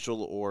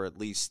influential or at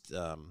least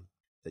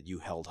that you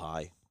held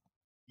high?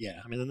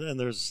 Yeah, I mean, and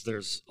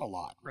there's a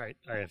lot, right?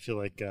 I feel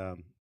like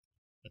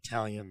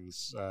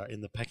Italians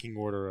in the pecking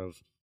order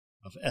of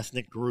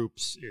ethnic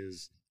groups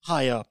is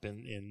high up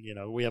in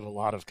we have a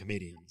lot of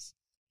comedians.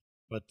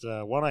 But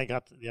one I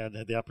had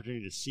the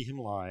opportunity to see him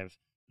live,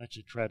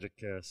 actually a tragic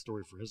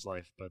story for his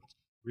life, but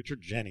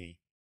Richard Jeni,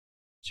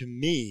 to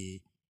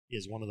me,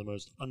 is one of the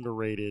most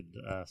underrated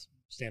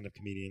stand-up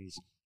comedians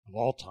of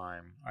all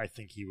time. I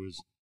think he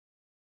was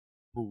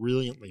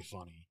brilliantly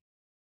funny.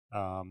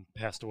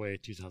 Passed away in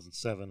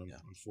 2007, and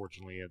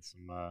unfortunately had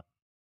some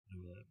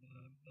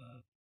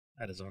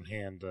at his own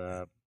hand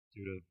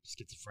due to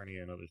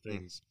schizophrenia and other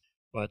things.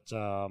 But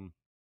to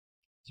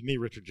me,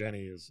 Richard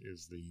Jeni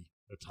is the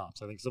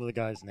tops. I think some of the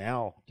guys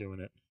now doing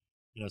it,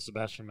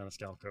 Sebastian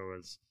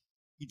Maniscalco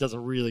he does a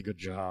really good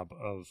job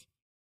of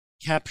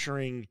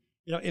capturing,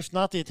 if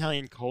not the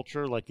Italian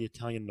culture, like the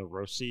Italian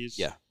neuroses.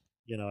 Yeah.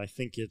 I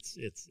think it's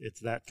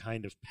that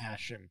kind of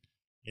passion.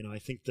 I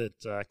think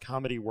that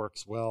comedy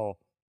works well.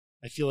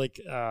 I feel like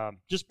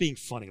just being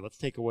funny. Let's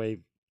take away,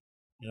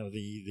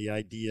 the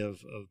idea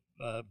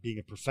of being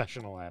a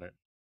professional at it.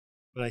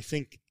 But I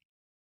think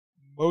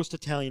most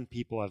Italian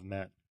people I've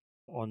met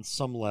on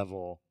some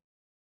level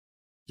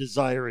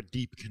desire a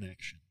deep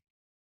connection.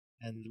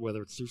 And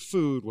whether it's through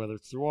food, whether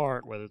it's through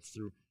art, whether it's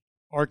through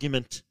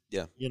argument,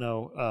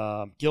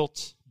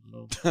 guilt.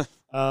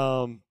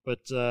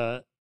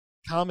 But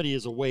comedy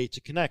is a way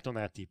to connect on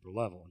that deeper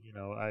level.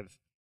 I've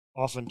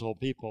often told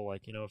people,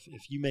 like,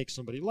 if you make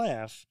somebody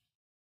laugh,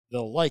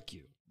 they'll like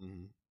you.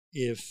 Mm-hmm.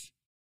 If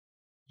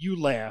you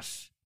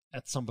laugh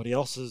at somebody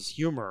else's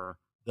humor,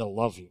 they'll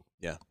love you.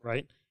 Yeah.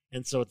 Right?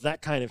 And so it's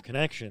that kind of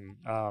connection.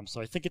 So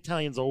I think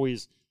Italians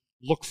always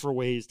look for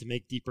ways to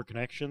make deeper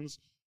connections,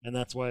 and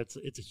that's why it's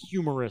a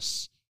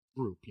humorous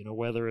group.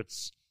 Whether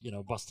it's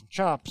busting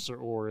chops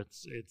or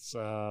it's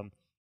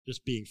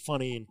just being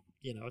funny, and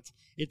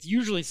it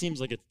usually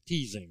seems like it's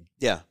teasing.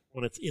 Yeah.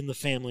 When it's in the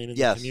family and in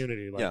the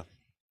community, like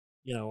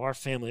our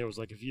family, it was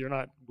like, if you're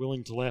not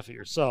willing to laugh at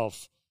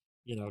yourself,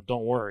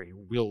 don't worry,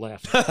 we'll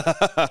laugh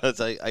at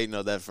you. I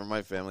know that from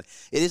my family.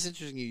 It is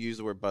interesting you use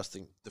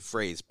the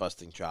phrase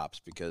busting chops,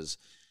 because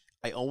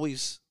I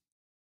always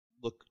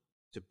look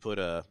to put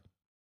a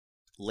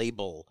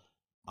label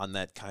on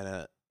that kind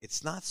of,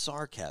 it's not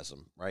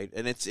sarcasm, right?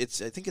 And I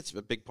think it's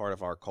a big part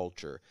of our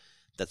culture,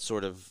 that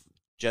sort of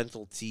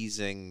gentle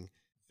teasing,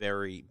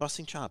 very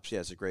busting chops. Yeah,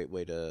 is a great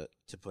way to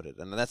put it.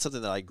 And that's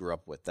something that I grew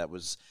up with. That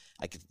was,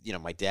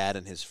 my dad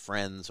and his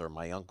friends, or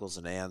my uncles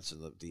and aunts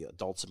and the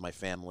adults in my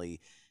family.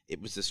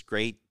 It was this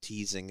great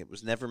teasing. It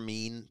was never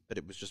mean, but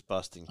it was just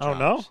busting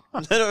chops. Oh no!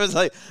 It was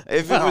like,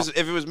 if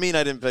it was mean,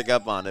 I didn't pick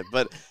up on it.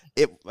 But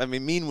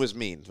mean was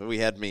mean. We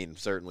had mean,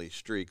 certainly,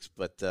 streaks.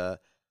 But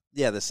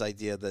this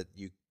idea that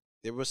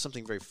there was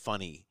something very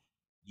funny.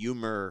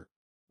 Humor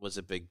was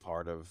a big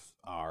part of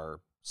our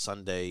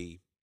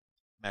Sunday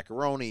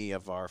macaroni,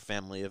 of our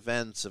family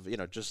events, of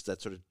just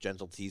that sort of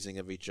gentle teasing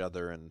of each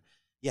other. And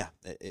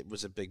it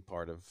was a big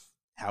part of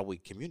how we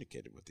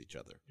communicated with each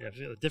other. Yeah,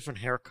 a different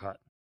haircut,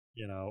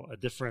 a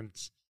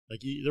different,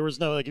 there was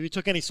no, if you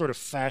took any sort of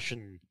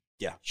fashion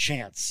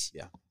chance,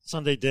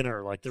 Sunday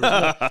dinner,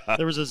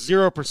 there was a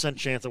 0%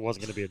 chance it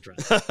wasn't going to be a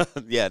dress.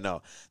 Yeah,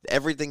 no,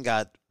 everything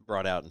got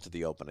brought out into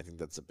the open. I think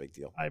that's a big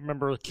deal. I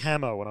remember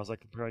camo when I was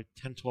probably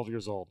 10, 12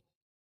 years old.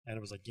 And it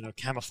was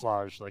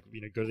camouflage, go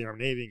to the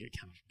Army Navy and get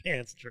camouflage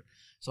pants.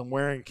 So I'm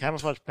wearing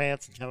camouflage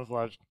pants and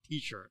camouflage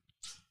T-shirt.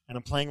 And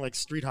I'm playing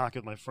street hockey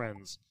with my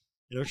friends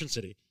in Ocean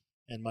City.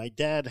 And my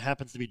dad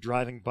happens to be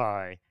driving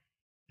by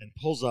and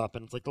pulls up.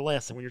 And it's the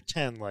last thing when you're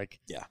 10,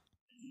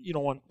 you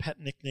don't want pet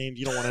nicknames.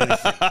 You don't want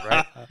anything,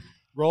 right?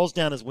 Rolls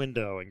down his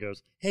window and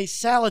goes, "Hey,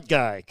 salad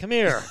guy, come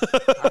here."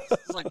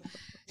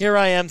 Here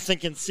I am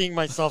seeing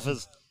myself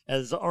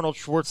as Arnold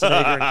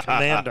Schwarzenegger in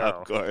Commando.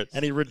 Of course.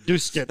 And he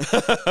reduced it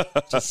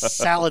to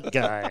salad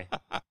guy.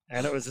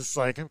 And it was just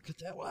what?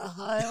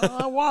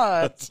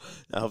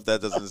 I hope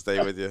that doesn't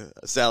stay with you.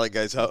 Salad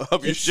guys,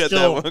 hope you shed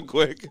that one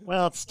quick.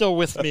 Well, it's still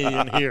with me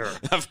in here.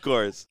 Of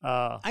course.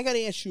 I got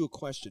to ask you a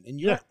question. In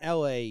your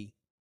L.A.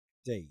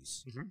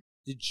 days,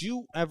 did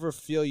you ever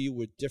feel you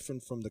were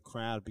different from the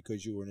crowd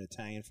because you were an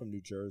Italian from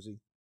New Jersey?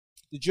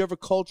 Did you ever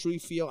culturally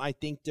feel, I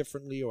think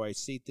differently, or I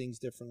see things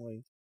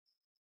differently?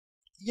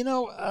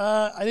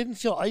 I didn't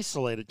feel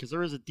isolated, because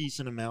there is a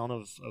decent amount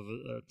of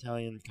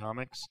Italian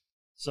comics.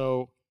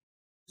 So,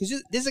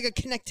 because there's a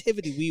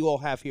connectivity we all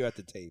have here at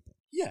the table.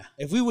 Yeah.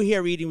 If we were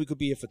here eating, we could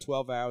be here for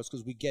 12 hours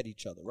because we get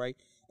each other, right?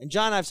 And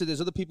John and I've said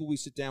there's other people we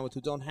sit down with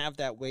who don't have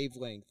that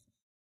wavelength.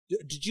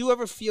 Did you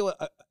ever feel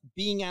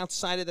being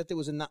outside of that there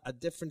was a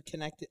different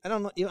connected? I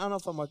don't know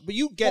if I'm, but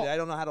you get it. I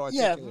don't know how to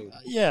articulate it.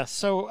 Yeah.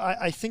 So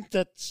I think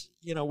that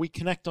we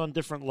connect on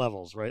different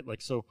levels, right?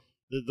 So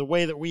the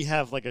way that we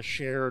have a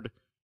shared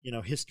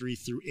history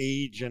through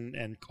age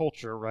and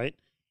culture, right?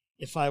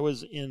 If I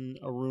was in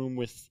a room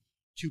with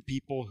two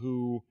people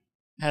who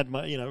had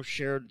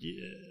shared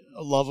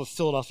a love of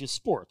Philadelphia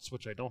sports,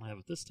 which I don't have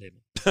at this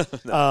table,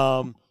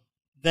 no.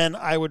 Then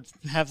I would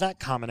have that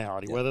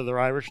commonality, whether they're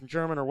Irish and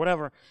German or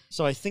whatever.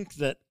 So I think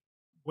that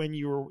when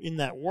you're in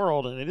that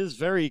world, and it is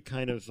very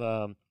kind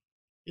of,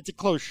 it's a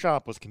closed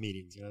shop with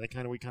comedians. We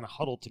kind of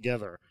huddle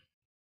together.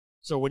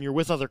 So when you're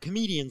with other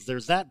comedians,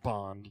 there's that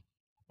bond.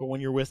 But when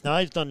you're now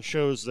I've done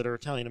shows that are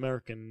Italian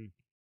American,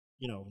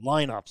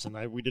 lineups,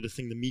 and we did a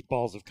thing, the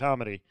Meatballs of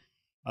Comedy,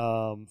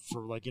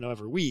 for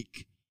every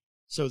week.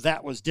 So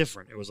that was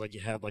different. It was you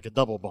had a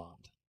double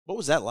bond. What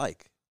was that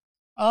like?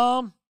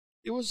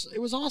 It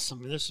was awesome.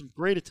 I mean, there's some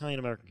great Italian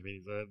American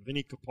comedians,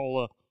 Vinnie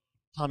Coppola,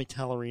 Tommy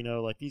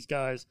Tallarino, these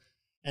guys,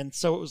 and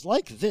so it was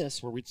like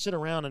this where we'd sit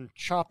around and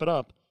chop it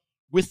up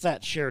with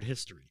that shared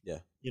history. Yeah.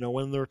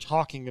 when they're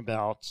talking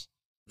about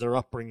their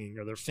upbringing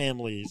or their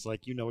families,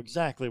 like,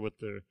 exactly what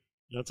they're,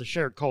 it's a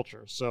shared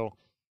culture. So,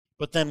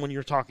 but then when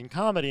you're talking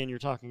comedy and you're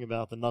talking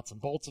about the nuts and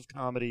bolts of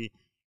comedy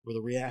or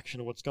the reaction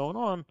to what's going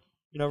on,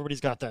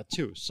 everybody's got that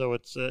too. So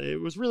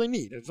it was really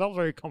neat. It felt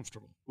very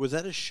comfortable. Was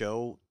that a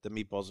show, the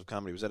Meatballs of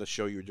Comedy? Was that a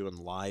show you were doing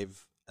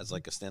live as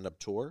like a stand-up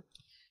tour?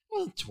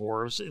 Well,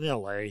 tours in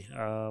L.A.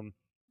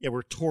 Yeah,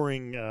 we're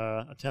touring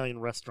Italian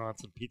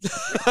restaurants and pizza.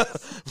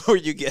 Were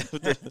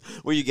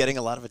you getting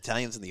a lot of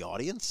Italians in the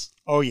audience?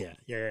 Oh yeah.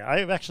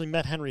 I've actually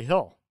met Henry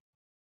Hill.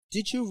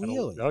 Did you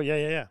really? Oh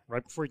yeah.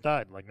 Right before he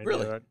died, like maybe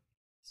Really?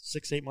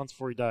 6-8 months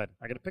before he died.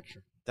 I got a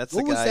picture. That's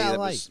What the was guy that that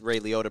like? was Ray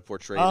Liotta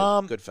portrayed in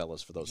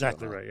Goodfellas. For those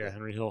Exactly who don't right. know. Yeah,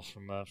 Henry Hill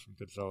from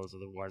Goodfellas, or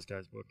the Wise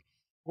Guys book.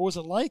 What was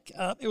it like?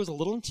 It was a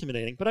little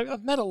intimidating, but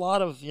I've met a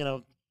lot of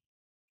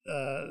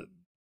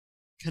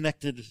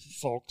connected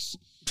folks.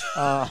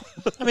 I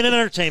mean, in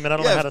entertainment, I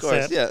don't know how to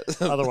say it. Yeah.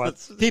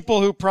 Otherwise,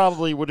 people who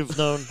probably would have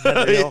known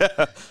Henry Hill.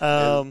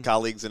 And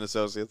colleagues and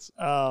associates.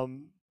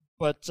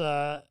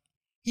 But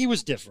he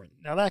was different.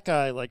 Now that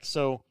guy, they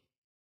show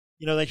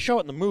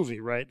it in the movie,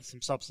 right?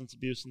 Some substance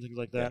abuse and things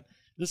like that. Yeah.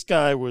 This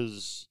guy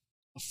was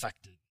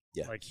affected.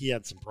 Yeah. Like he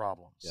had some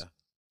problems.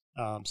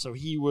 Yeah. So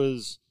he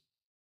was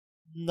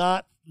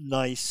not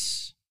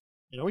nice.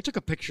 We took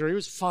a picture. He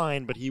was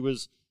fine, but he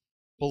was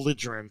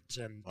belligerent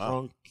and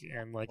drunk,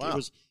 and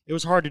it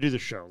was hard to do the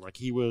show. Like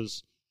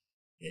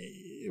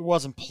it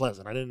wasn't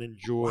pleasant. I didn't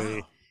enjoy.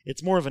 Wow.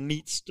 It's more of a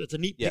neat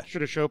picture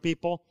to show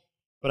people.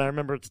 But I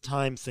remember at the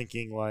time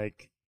thinking I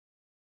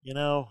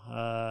don't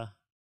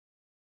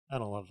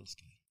love this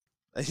guy.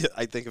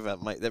 I think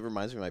about that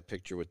reminds me of my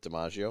picture with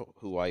DiMaggio,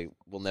 who I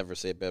will never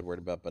say a bad word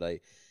about, but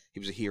he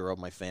was a hero of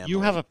my family.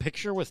 You have a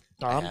picture with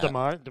Dom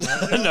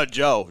DiMaggio? No,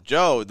 Joe.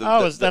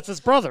 That's his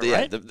brother,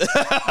 right?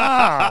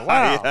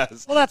 Wow.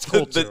 Yes. Well, that's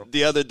cool, too.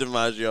 The other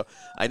DiMaggio.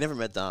 I never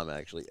met Dom,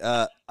 actually.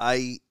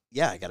 I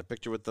got a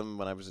picture with them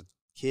when I was a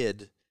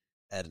kid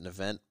at an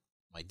event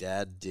my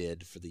dad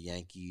did for the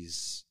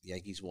Yankees. The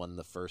Yankees won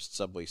the first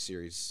Subway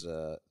Series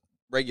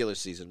regular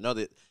season. No,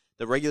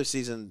 the regular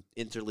season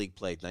interleague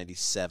played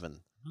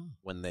 97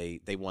 when they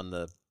won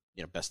the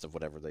best of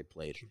whatever they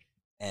played. Sure.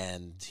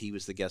 And he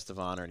was the guest of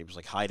honor, and he was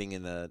like hiding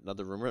in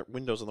another room,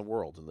 windows on the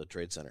world in the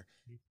Trade Center.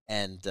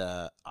 And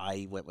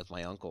I went with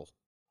my uncle,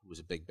 who was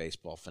a big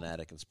baseball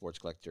fanatic and sports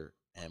collector,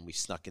 and we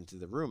snuck into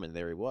the room, and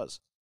there he was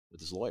with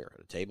his lawyer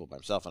at a table by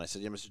himself. And I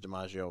said, "Yeah, Mr.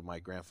 DiMaggio, my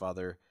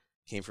grandfather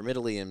came from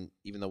Italy, and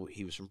even though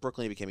he was from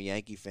Brooklyn, he became a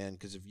Yankee fan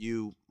because of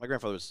you." My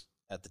grandfather was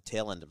at the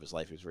tail end of his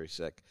life. He was very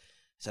sick.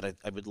 He said,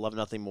 I would love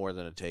nothing more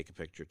than to take a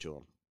picture to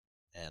him.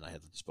 And I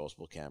had the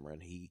disposable camera,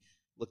 and he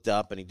looked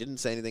up, and he didn't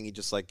say anything. He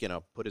just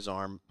put his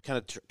arm, kind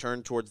of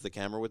turned towards the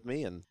camera with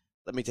me, and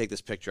let me take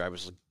this picture.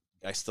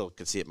 I still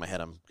could see it in my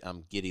head.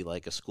 I'm giddy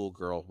like a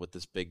schoolgirl with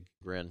this big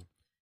grin.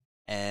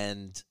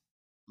 And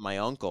my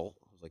uncle,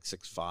 who was like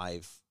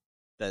 6'5",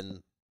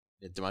 then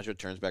DiMaggio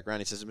turns back around.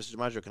 He says, "Mr.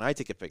 DiMaggio, can I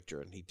take a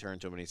picture?" And he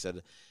turned to him and he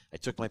said, "I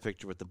took my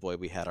picture with the boy.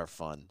 We had our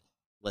fun.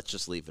 Let's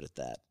just leave it at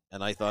that."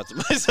 And I thought to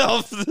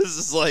myself, this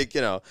is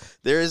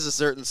there is a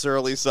certain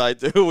surly side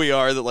to who we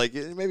are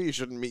that maybe you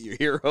shouldn't meet your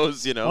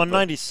heroes, Well, in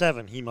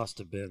 97, he must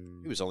have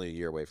been. He was only a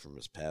year away from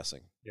his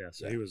passing. Yeah,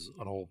 so he was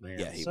an old man.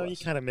 Yeah, he so was. you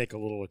kind of make a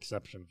little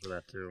exception for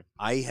that too.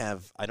 I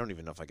don't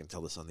even know if I can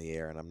tell this on the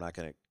air, and I'm not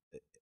going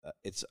to.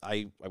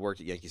 I worked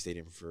at Yankee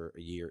Stadium for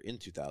a year in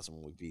 2000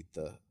 when we beat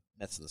the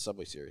Mets in the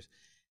Subway Series.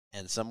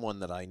 And someone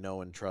that I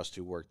know and trust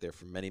who worked there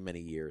for many, many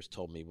years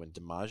told me when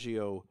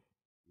DiMaggio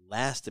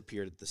last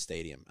appeared at the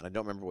stadium, and I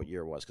don't remember what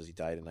year it was because he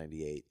died in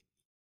 98,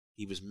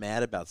 he was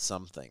mad about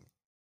something.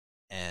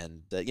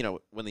 And,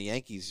 when the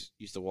Yankees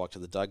used to walk to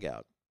the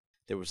dugout,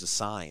 there was a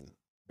sign.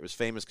 It was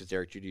famous because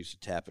Derek Jeter used to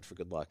tap it for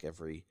good luck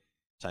every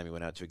time he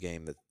went out to a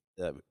game that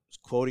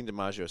quoting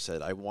DiMaggio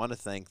said, "I want to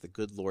thank the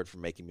good Lord for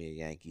making me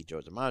a Yankee,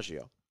 Joe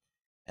DiMaggio."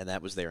 And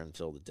that was there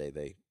until the day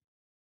they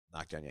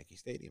knocked down Yankee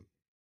Stadium.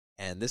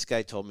 And this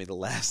guy told me the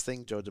last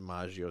thing Joe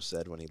DiMaggio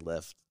said when he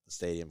left the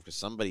stadium, because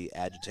somebody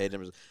agitated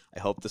him, was, "I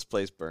hope this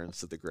place burns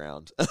to the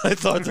ground." I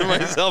thought to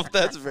myself,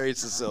 that's very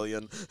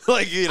Sicilian.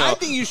 I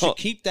think you should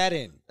keep that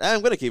in.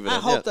 I'm going to keep it in. I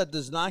hope that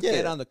does not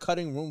get on the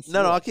cutting room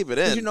floor. No, I'll keep it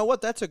in. You know what?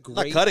 That's a great...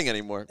 Not cutting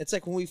anymore. It's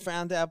like when we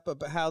found out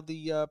about how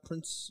the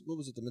Prince... What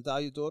was it? The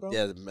Medaglia d'Oro?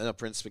 Yeah,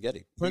 Prince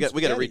Spaghetti. We got to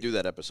redo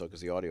that episode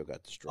because the audio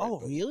got destroyed.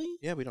 Oh, really?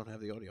 Yeah, we don't have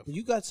the audio. Well,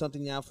 you got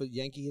something now for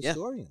Yankee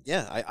historians.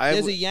 Yeah.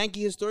 There's a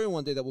Yankee historian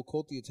one day that will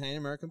quote the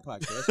Italian-American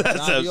podcast. That's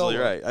absolutely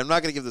right. I'm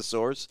not going to give the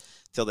source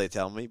till they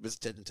tell me, but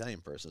it's an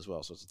Italian person as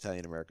well, so it's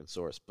Italian-American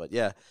source. But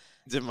yeah,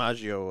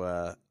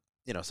 DiMaggio,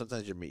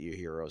 sometimes you meet your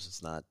heroes.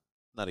 It's not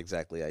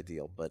exactly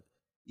ideal. But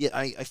yeah,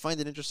 I find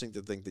it interesting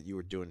to think that you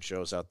were doing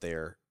shows out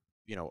there,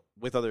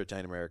 with other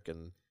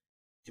Italian-American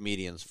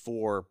comedians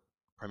for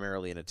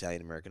primarily an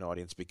Italian-American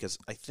audience, because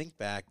I think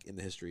back in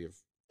the history of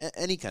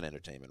any kind of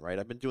entertainment, right?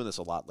 I've been doing this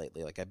a lot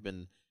lately. I've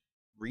been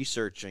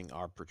researching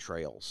our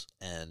portrayals,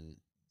 and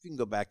you can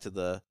go back to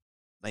the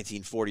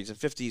 1940s and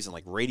 50s, and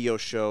like radio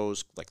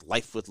shows, like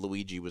Life with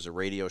Luigi was a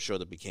radio show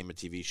that became a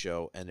TV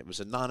show, and it was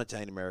a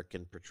non-Italian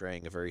American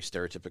portraying a very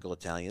stereotypical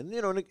Italian,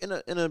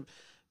 in a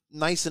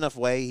nice enough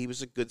way. He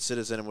was a good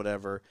citizen and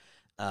whatever.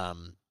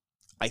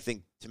 I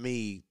think, to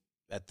me,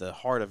 at the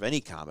heart of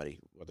any comedy,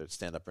 whether it's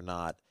stand-up or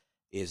not,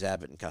 is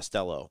Abbott and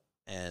Costello.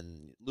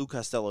 And Lou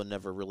Costello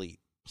never really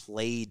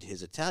played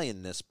his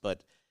Italianness,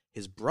 but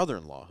his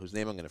brother-in-law, whose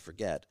name I'm going to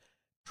forget,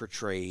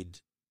 portrayed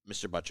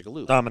Mr.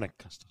 Butchigaloo. Dominic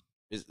Costello.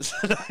 You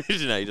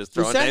just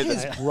throw Was that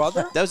his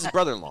brother? That was his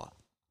brother-in-law.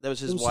 That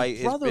was his It was wife,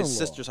 his brother-in-law. his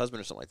sister's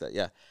husband or something like that,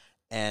 yeah.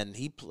 And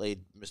he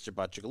played Mr.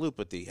 Butchigaloo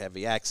with the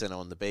heavy accent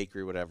on the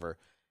bakery, whatever.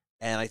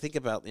 And I think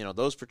about,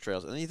 those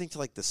portrayals. And then you think to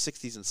like the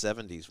 60s and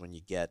 70s when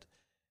you get,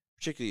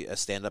 particularly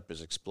as stand-up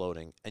is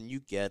exploding, and you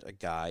get a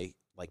guy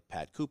like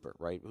Pat Cooper,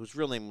 right, whose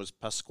real name was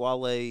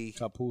Pasquale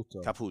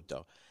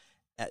Caputo.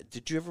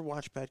 Did you ever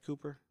watch Pat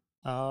Cooper?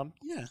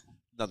 Yeah.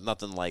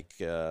 Nothing like,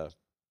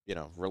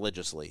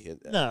 religiously.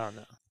 No.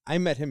 I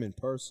met him in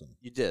person.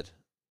 You did?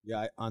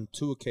 Yeah, on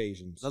 2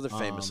 occasions. Another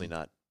famously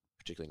not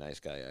particularly nice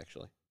guy,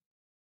 actually.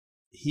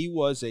 He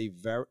was a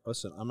very...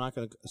 Listen, I'm not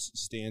going to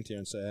stand here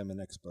and say I'm an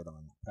expert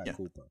on Pat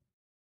Cooper.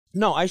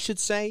 No, I should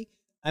say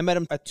I met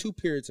him at 2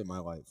 periods of my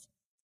life.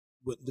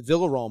 With the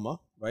Villa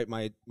Roma, right?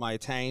 My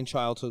Italian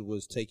childhood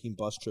was taking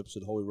bus trips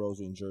at Holy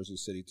Rosary in Jersey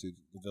City to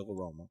the Villa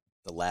Roma.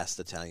 The last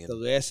Italian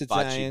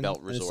Bocce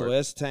Belt Resort. It's the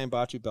last Italian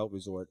Bocce Belt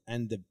Resort.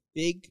 And the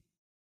big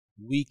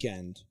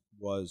weekend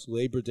was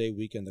Labor Day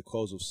weekend, the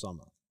close of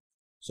summer.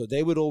 So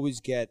they would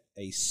always get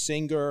a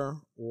singer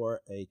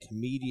or a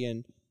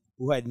comedian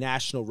who had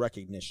national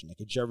recognition, like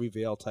a Jerry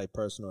Vale type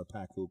person or a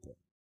Pat Cooper.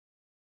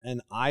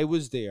 And I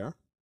was there.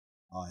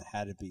 It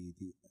had to be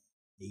the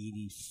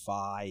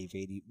 84,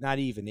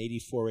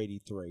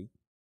 83.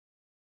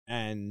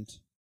 And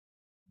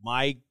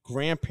my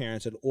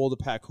grandparents had all the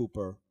Pat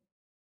Cooper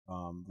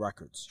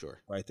records.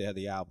 Sure. Right? They had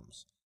the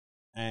albums.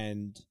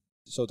 And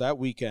so that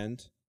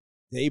weekend,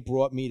 they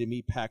brought me to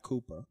meet Pat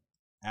Cooper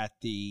at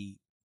the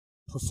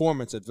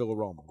performance at Villa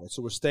Roma. Right?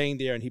 So we're staying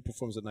there, and he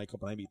performs at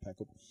nightclub, and I meet Pat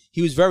Cooper.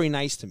 He was very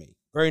nice to me.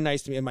 Very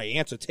nice to me. And my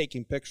aunts are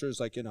taking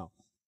pictures,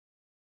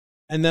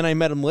 And then I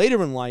met him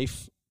later in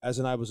life, as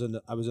in I was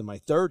in my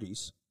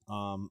 30s,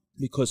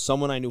 because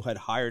someone I knew had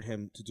hired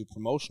him to do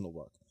promotional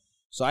work.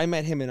 So I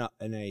met him in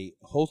a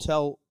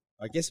hotel.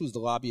 I guess it was the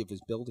lobby of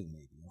his building,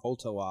 maybe a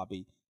hotel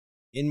lobby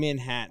in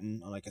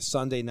Manhattan on like a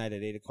Sunday night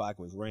at 8 o'clock.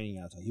 It was raining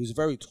outside. He was a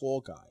very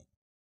tall guy,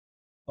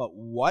 but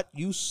what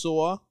you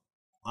saw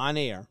on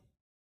air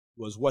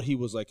was what he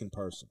was like in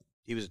person.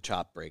 He was a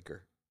chop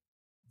breaker.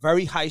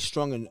 Very high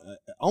strung and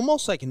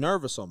almost like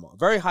nervous, almost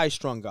very high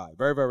strung guy.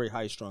 Very, very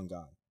high strung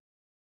guy.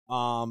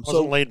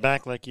 Wasn't laid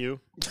back like you.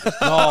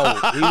 No,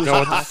 he was go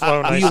with the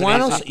flow. Nice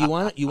you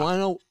want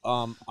to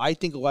know? I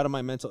think a lot of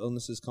my mental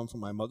illnesses come from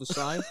my mother's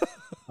side.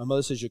 My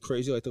mother says you're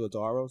crazy like the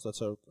Ladaros. That's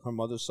her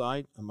mother's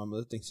side, and my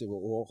mother thinks they were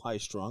all high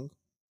strung.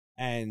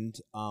 And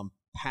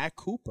Pat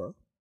Cooper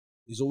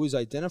is always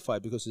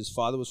identified because his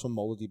father was from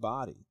Mola di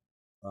Bari,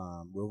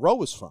 where Roe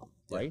was from,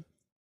 right?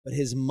 But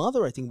his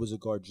mother, I think, was a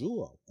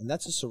Gargiulo, and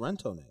that's a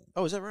Sorrento name.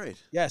 Oh, is that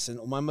right? Yes, and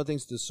my mother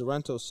thinks the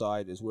Sorrento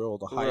side is where all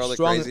the Where all the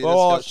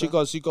high-strung...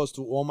 craziness she goes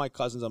to all my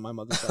cousins on my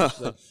mother's side. She's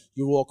like,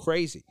 you're all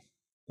crazy.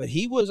 But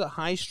he was a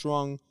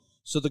high-strung...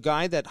 So the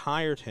guy that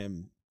hired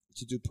him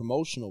to do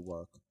promotional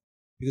work,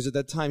 because at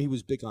that time he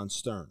was big on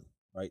Stern,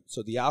 right?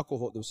 So there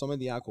was someone in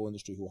the alcohol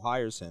industry who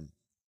hires him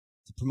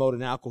to promote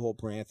an alcohol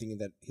brand, thinking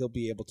that he'll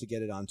be able to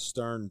get it on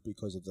Stern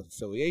because of the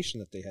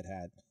affiliation that they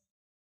had.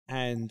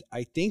 And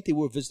I think they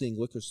were visiting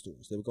liquor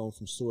stores. They were going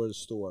from store to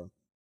store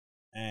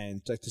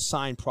and to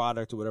sign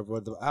product or whatever,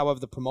 however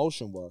the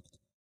promotion worked.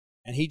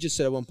 And he just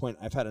said at one point,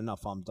 I've had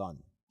enough, I'm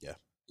done. Yeah.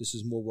 This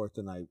is more work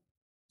than I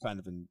kind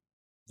of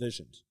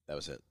envisioned. That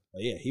was it.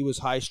 But yeah, he was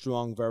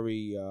high-strung,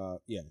 very,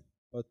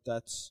 But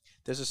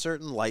There's a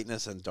certain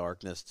lightness and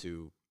darkness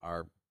to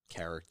our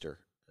character.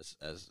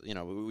 As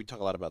we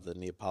talk a lot about the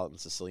Neapolitan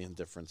Sicilian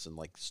difference and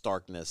like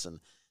starkness, and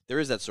there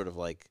is that sort of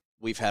like,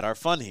 we've had our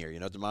fun here.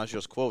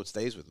 DiMaggio's quote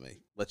stays with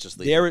me. Let's just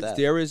leave it at that.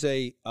 There is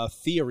a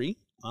theory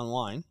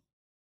online,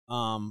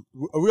 a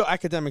real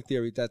academic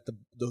theory, that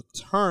the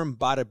term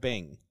bada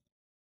bing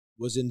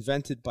was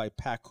invented by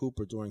Pat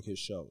Cooper during his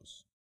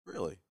shows.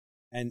 Really?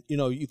 And,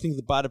 you think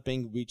the bada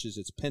bing reaches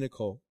its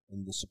pinnacle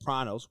in The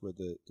Sopranos, where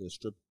the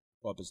strip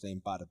club is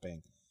named Bada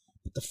Bing.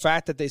 But the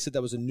fact that they said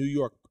that was in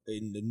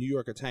the New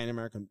York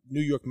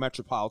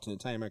metropolitan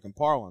Italian-American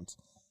parlance,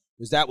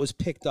 was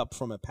picked up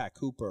from a Pat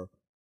Cooper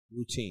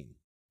routine.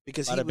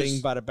 Because bada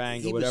bing, bada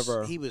bang, or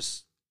whatever. He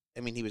was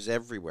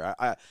everywhere.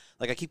 I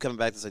keep coming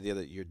back to this idea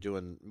that you're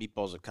doing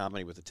Meatballs of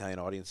Comedy with Italian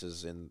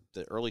audiences in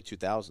the early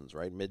 2000s,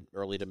 right?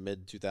 Early to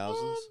mid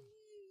 2000s.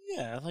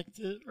 Yeah, like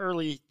the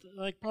early,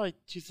 probably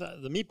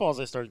 2000. The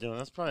Meatballs I started doing,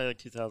 that's probably like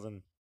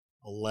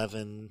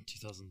 2011,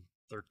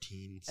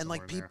 2013. And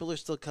like people are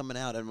still coming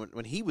out. And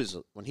when he was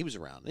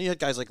around, and you had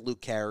guys like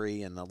Luke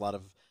Carey and a lot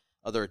of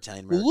other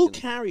Italian Americans. Well, Luke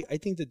Carey, I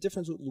think the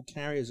difference with Luke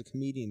Carey as a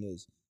comedian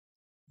is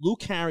Luke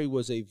Carey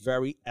was a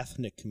very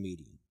ethnic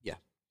comedian. Yeah.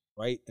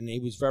 right? And he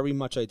was very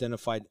much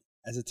identified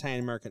as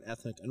Italian American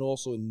ethnic, and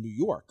also in New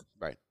York.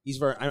 Right. He's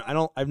very.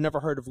 I've never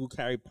heard of Lou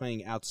Carey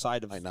playing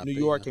outside of New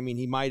York. Yeah. I mean,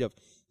 he might have.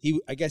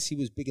 I guess he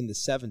was big in the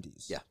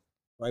 70s. Yeah.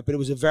 Right, but it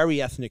was a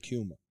very ethnic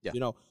humor. Yeah. You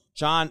know,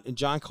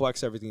 John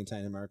collects everything in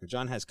Italian America.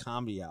 John has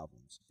comedy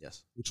albums.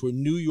 Yes. Which were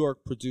New York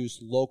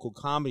produced local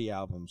comedy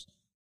albums,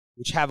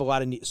 which have a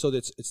lot of so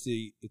that's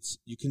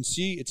you can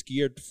see it's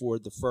geared for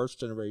the first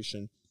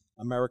generation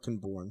American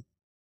born,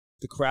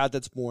 the crowd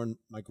that's born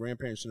my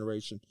grandparents'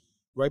 generation,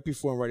 right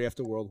before and right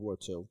after World War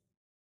II.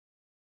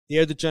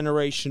 They're the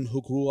generation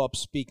who grew up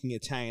speaking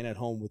Italian at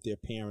home with their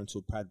parents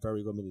who had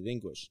very limited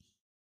English.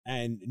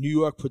 And New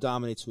York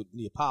predominates with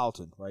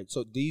Neapolitan, right?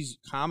 So these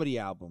comedy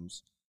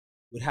albums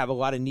would have a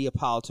lot of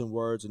Neapolitan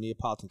words and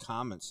Neapolitan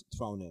comments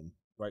thrown in,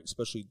 right?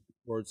 Especially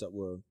words that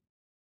were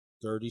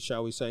dirty,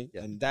 shall we say?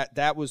 Yeah. And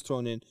that was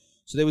thrown in.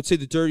 So they would say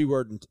the dirty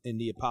word in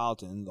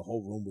Neapolitan, and the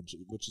whole room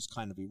which is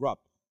kind of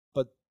erupt.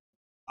 But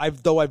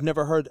I've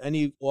never heard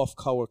any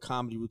off-color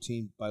comedy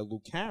routine by Lou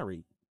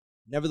Carey.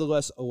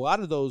 Nevertheless, a lot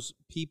of those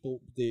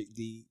people,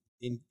 the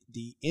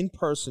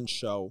in-person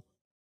show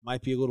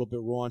might be a little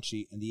bit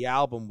raunchy, and the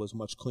album was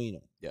much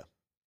cleaner. Yeah.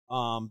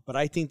 But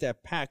I think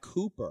that Pat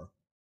Cooper,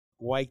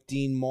 like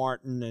Dean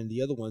Martin and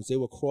the other ones, they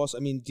were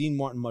Dean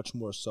Martin much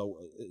more so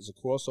is a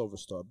crossover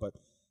star, but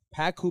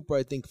Pat Cooper,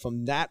 I think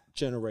from that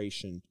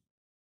generation,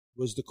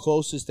 was the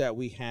closest that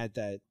we had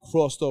that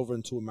crossed over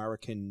into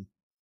American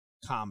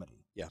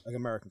comedy. Yeah. Like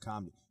American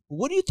comedy. But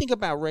what do you think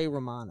about Ray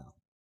Romano?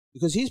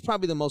 Because he's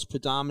probably the most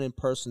predominant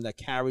person that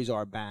carries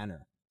our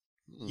banner.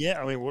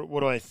 Yeah, I mean, what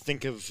do I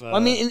think of? I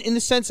mean, in the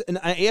sense, and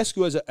I ask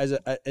you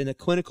in a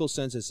clinical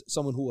sense, as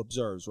someone who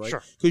observes, right?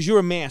 Sure. Because you're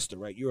a master,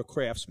 right? You're a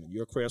craftsman.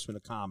 You're a craftsman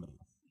of comedy,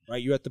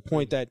 right? You're at the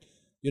point that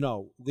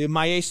the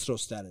maestro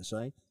status,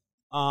 right?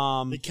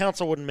 The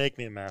council wouldn't make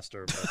me a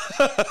master,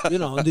 but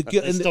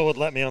they still would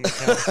let me on the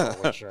council,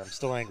 which I'm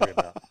still angry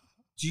about.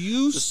 Do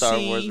you see Star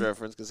Wars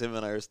reference? Because him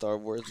and I are Star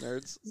Wars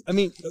nerds. I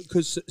mean,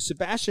 because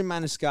Sebastian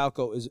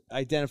Maniscalco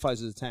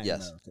identifies as Italian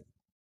American. Yes.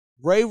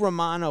 Ray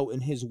Romano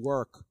in his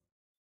work,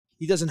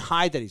 he doesn't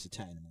hide that he's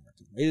Italian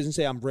American. He doesn't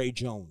say I'm Ray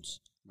Jones.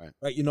 Right.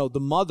 The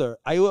mother.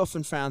 I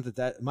often found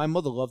that my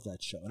mother loved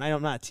that show, and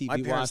I'm not a TV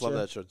watcher. My parents love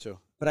that show too.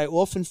 But I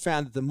often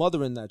found that the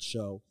mother in that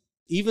show,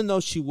 even though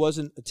she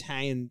wasn't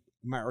Italian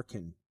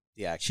American,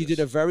 she did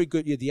a very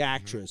good. The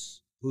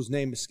actress whose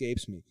name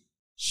escapes me.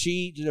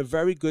 She did a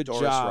very good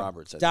job.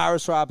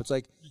 Doris Roberts,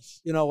 like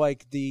the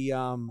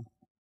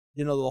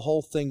the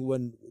whole thing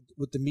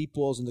with the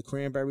meatballs and the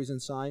cranberries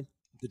inside,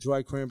 the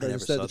dry cranberries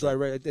instead of the dry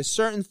rice. There's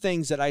certain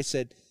things that I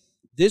said,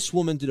 this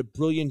woman did a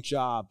brilliant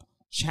job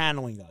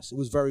channeling us. It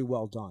was very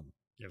well done.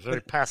 Yeah,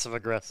 very passive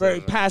aggressive.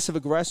 Very passive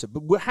aggressive.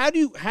 But how do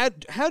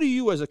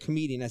you as a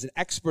comedian, as an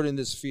expert in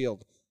this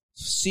field,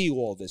 see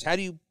all this? How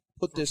do you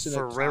put this in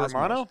for Ray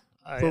Romano?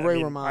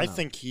 Romano, I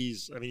think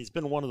he's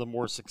been one of the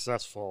more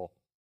successful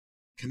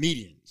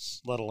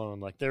comedians, let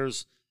alone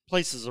there's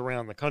places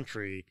around the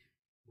country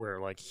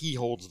where he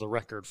holds the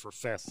record for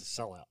fastest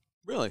sellout.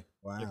 Really?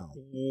 Wow.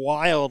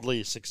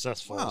 Wildly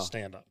successful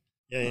stand-up.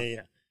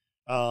 Yeah.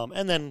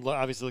 And then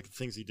obviously look at the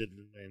things he did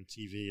in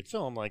TV and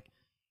film.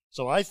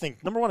 So I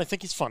think number one, I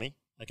think he's funny.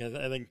 I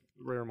think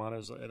Ray Romano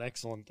is an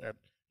excellent.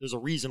 There's a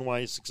reason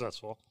why he's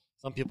successful.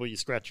 Some people you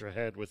scratch your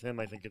head with him.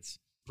 I think it's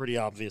pretty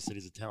obvious that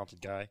he's a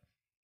talented guy.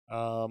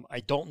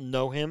 I don't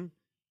know him.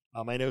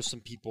 I know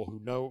some people who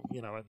know.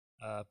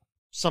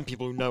 Some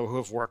people who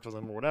have worked with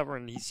him or whatever,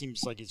 and he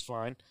seems like he's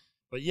fine.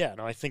 But yeah,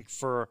 no, I think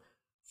for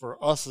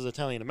us as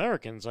Italian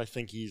Americans, I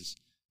think he's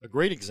a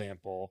great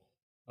example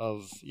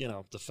of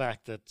the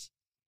fact that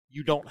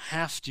you don't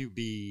have to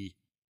be,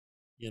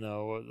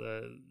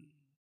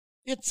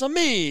 it's a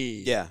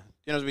me. Yeah,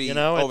 over the you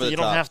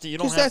top. don't have to. You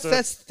don't have to.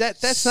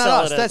 That's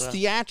not us. That's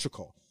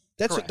theatrical.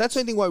 That's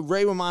I think why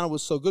Ray Romano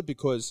was so good,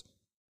 because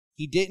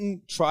he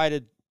didn't try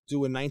to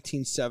do a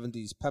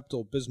 1970s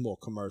Pepto-Bismol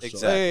commercial.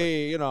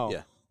 Exactly.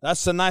 Hey,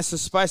 that's the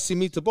nicest spicy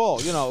meatball.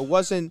 It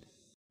wasn't.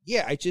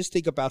 Yeah, I just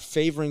think about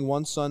favoring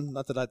one son.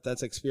 Not that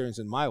that's experience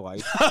in my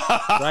life,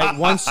 right?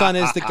 One son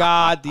is the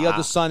God. The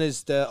other son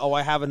is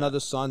I have another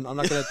son. I'm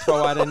not going to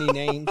throw out any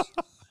names,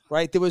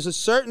 right? There was a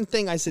certain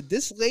thing. I said,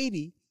 this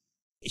lady,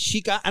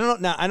 she got. I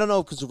don't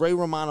know because Ray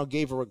Romano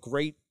gave her a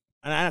great.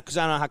 Because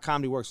I don't know how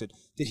comedy works.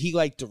 Did he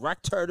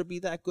direct her to be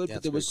that good? Yeah,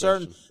 but there was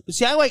certain. Question. But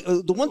see, I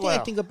the one thing I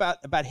think about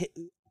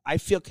I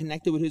feel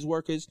connected with his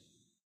work is,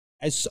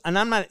 and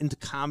I'm not into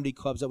comedy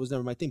clubs. That was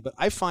never my thing. But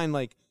I find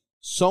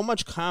so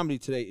much comedy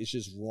today is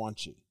just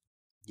raunchy.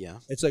 Yeah.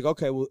 It's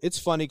okay, well, it's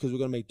funny because we're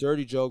going to make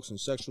dirty jokes and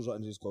sexual,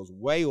 and it just goes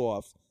way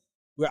off.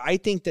 Where I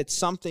think that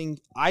something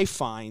I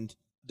find,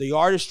 the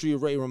artistry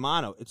of Ray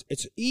Romano,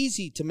 it's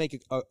easy to make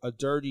a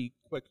dirty,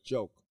 quick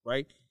joke,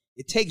 right?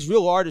 It takes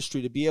real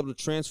artistry to be able to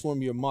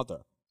transform your mother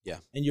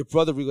and your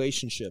brother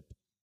relationship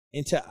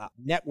into a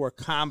network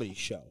comedy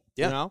show,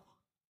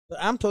 But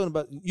I'm talking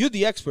about, you're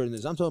the expert in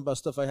this. I'm talking about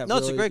stuff I have. No,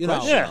 it's a great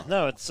question. Yeah,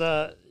 no, it's,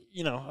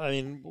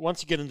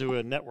 once you get into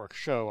a network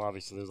show,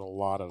 obviously there's a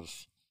lot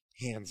of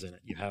hands in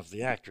it. You have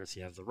the actress,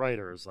 you have the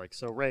writers. Like,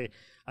 so Ray,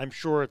 I'm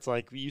sure it's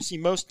like you see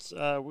most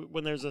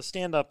when there's a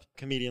stand-up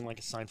comedian like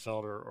a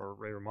Seinfeld or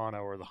Ray Romano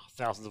or the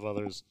thousands of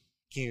others,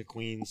 King of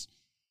Queens,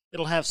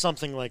 it'll have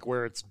something like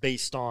where it's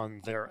based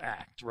on their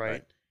act,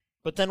 right?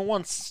 But then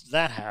once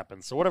that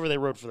happens, so whatever they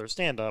wrote for their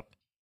stand-up,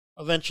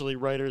 eventually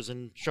writers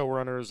and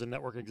showrunners and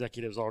network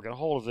executives all get a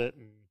hold of it,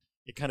 and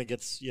it kind of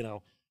gets,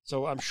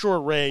 so I'm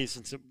sure Ray,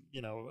 since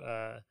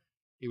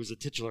he was a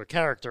titular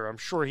character, I'm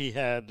sure he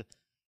had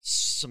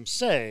some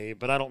say,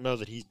 but I don't know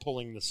that he's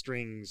pulling the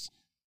strings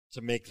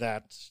to make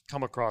that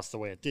come across the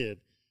way it did.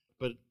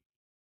 But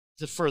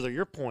to further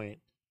your point,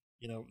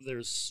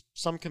 there's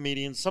some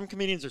comedians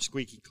are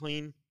squeaky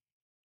clean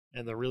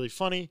and they're really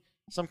funny.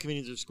 Some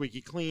comedians are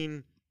squeaky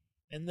clean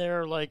and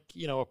they're like,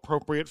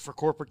 appropriate for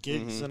corporate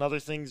gigs and other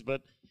things.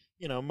 But,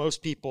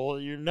 most people,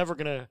 you're never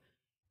going to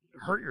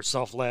hurt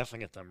yourself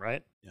laughing at them,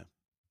 right? Yeah.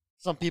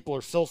 Some people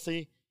are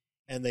filthy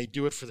and they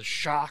do it for the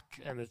shock,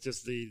 and it's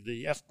just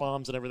the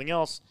F-bombs and everything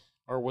else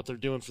are what they're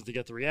doing to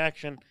get the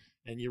reaction.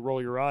 And you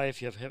roll your eye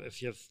if you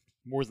have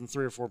more than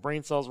 3 or 4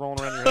 brain cells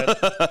rolling around your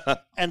head.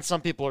 And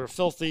some people are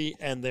filthy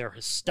and they're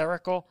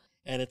hysterical.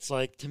 And it's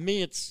like, to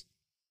me, it's,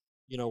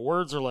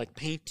 words are like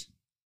paint.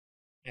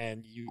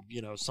 And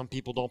some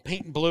people don't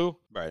paint in blue.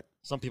 Right.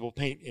 Some people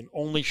paint in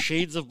only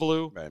shades of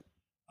blue. Right.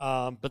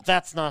 But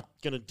that's not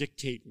going to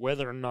dictate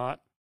whether or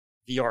not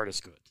the art is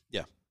good.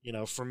 Yeah.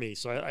 For me.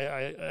 So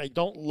I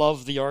don't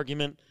love the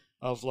argument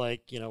of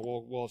like,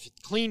 well, if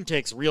clean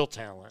takes real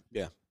talent.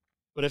 Yeah.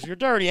 But if you're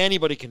dirty,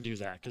 anybody can do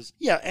that. Because,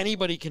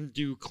 anybody can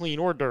do clean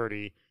or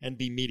dirty and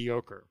be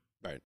mediocre.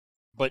 Right.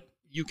 But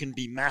you can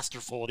be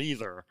masterful at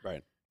either.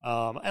 Right.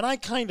 And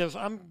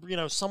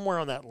I'm, somewhere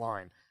on that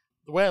line.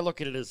 The way I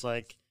look at it is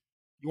like,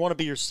 you want to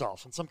be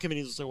yourself. And some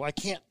comedians will say, well,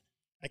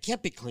 I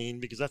can't be clean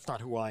because that's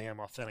not who I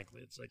am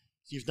authentically. It's like,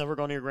 so you've never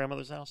gone to your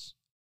grandmother's house?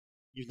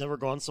 You've never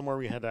gone somewhere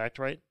where you had to act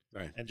right?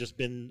 Right. And just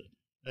been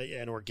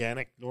an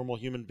organic, normal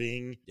human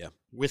being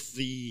with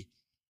the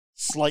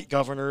slight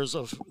governors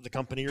of the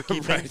company you're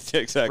keeping. Right,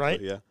 exactly, right?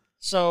 Yeah.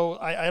 So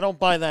I don't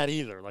buy that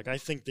either. Like, I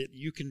think that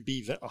you can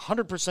be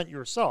 100%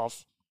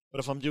 yourself, but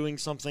if I'm doing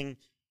something,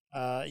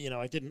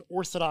 I did an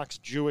Orthodox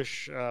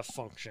Jewish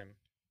function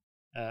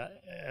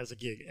as a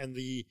gig, and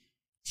the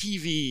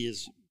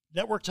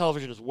network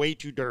television is way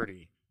too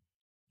dirty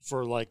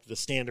for, like, the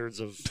standards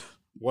of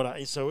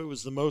so it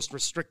was the most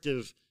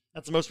restrictive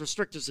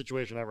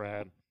situation I ever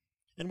had.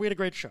 And we had a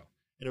great show.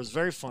 And it was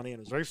very funny and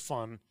it was very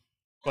fun.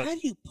 But how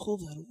do you pull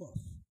that off?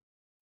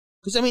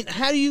 Because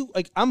how do you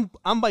I'm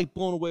like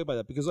blown away by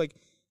that because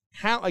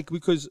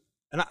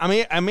and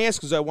I'm asking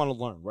because I want to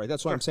learn, right?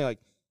 That's what I'm saying. Like,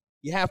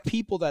 you have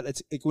people that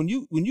it's like when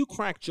you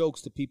crack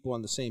jokes to people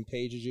on the same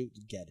page as you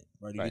get it,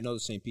 right? You know the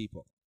same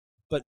people,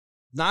 but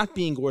not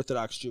being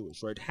Orthodox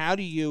Jewish, right?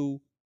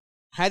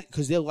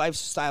 Because their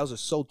lifestyles are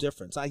so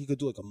different. It's not like you could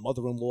do like a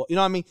mother-in-law. You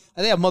know what I mean?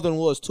 And they have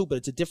mother-in-laws too, but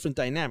it's a different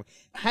dynamic.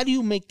 How do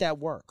you make that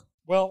work?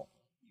 Well,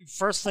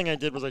 first thing I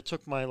did was I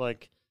took my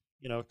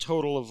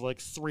total of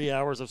 3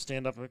 hours of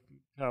stand-up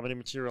comedy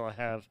material I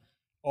have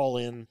all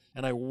in,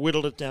 and I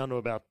whittled it down to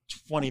about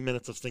 20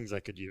 minutes of things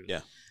I could use.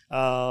 Yeah.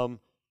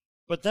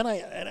 But then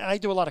I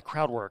do a lot of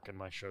crowd work in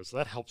my show, so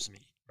that helps me,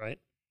 right?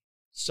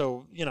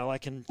 So, I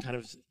can kind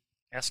of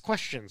ask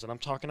questions, and I'm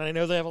talking, and I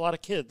know they have a lot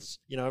of kids.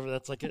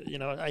 That's like,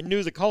 I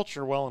knew the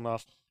culture well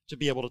enough to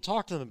be able to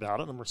talk to them about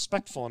it, and I'm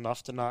respectful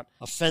enough to not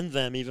offend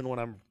them even when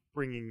I'm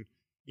bringing,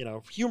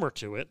 humor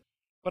to it.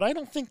 But I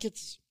don't think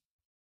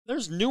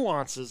there's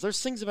nuances.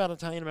 There's things about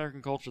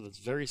Italian-American culture that's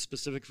very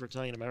specific for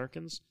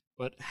Italian-Americans,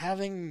 but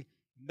having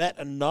met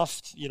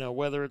enough,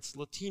 whether it's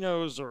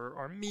Latinos or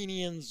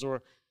Armenians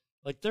or,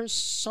 like, there's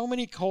so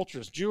many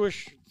cultures.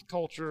 Jewish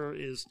culture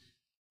is,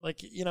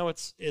 like,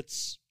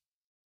 it's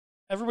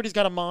everybody's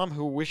got a mom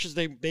who wishes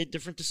they made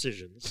different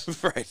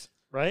decisions.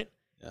 Right?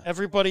 Yeah.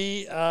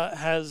 Everybody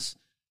has,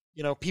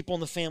 people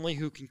in the family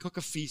who can cook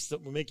a feast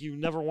that will make you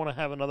never want to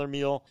have another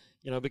meal,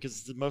 because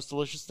it's the most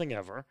delicious thing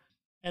ever.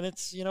 And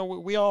it's,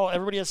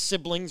 everybody has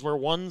siblings where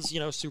one's,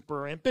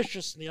 super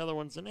ambitious and the other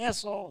one's an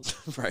asshole.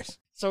 Right.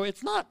 So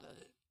it's not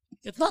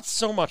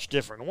so much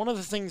different. One of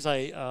the things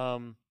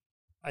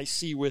I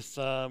see with,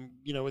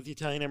 with the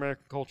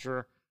Italian-American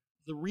culture,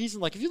 the reason,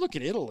 like, if you look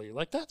at Italy,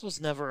 like, that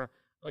was never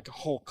like a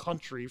whole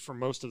country for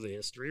most of the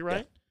history,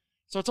 right? Yeah.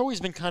 So it's always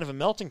been kind of a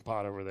melting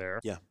pot over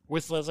there. Yeah.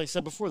 With, as I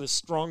said before, this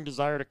strong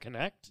desire to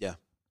connect. Yeah.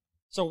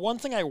 So one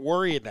thing I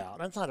worry about,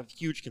 and it's not a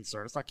huge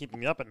concern, it's not keeping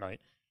me up at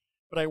night,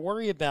 but I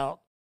worry about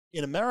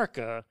in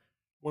America,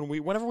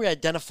 whenever we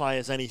identify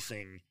as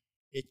anything,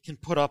 it can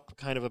put up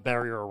kind of a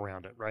barrier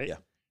around it, right? Yeah.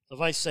 So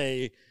if I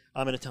say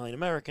I'm an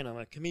Italian-American, I'm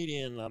a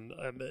comedian, I'm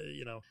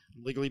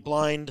legally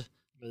blind,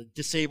 I'm a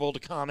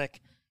disabled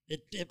comic,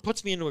 it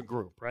puts me into a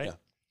group, right? Yeah.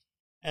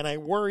 And I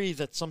worry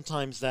that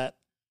sometimes that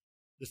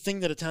the thing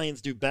that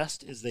Italians do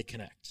best is they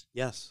connect.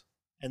 Yes.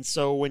 And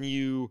so when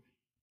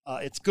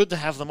it's good to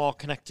have them all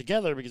connect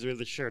together because we have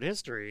this shared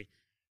history,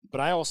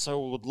 but I also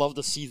would love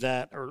to see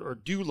that, or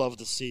do love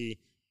to see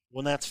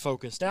when that's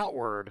focused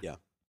outward. Yeah.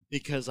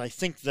 Because I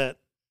think that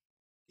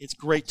it's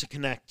great to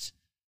connect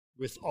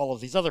with all of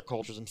these other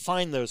cultures and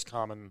find those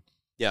common,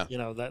 Yeah.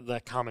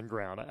 that common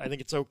ground. I think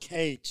it's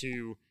okay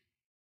to,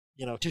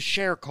 to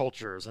share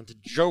cultures and to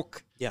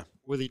joke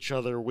with each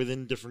other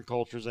within different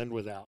cultures and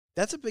without.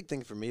 That's a big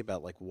thing for me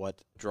about like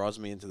what draws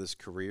me into this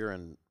career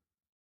and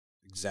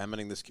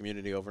examining this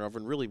community over and over,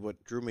 and really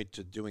what drew me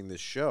to doing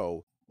this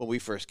show when we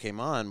first came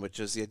on, which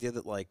is the idea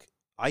that like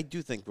I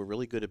do think we're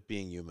really good at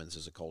being humans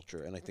as a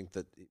culture, and I think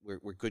that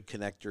we're good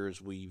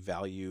connectors. We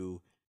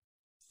value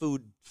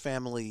food,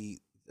 family,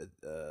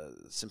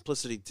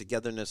 simplicity,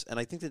 togetherness, and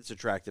I think that it's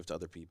attractive to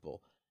other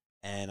people.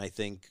 And I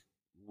think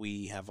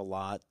we have a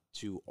lot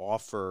to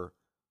offer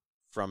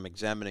from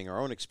examining our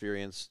own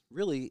experience,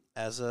 really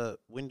as a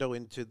window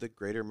into the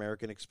greater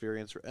American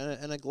experience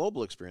and a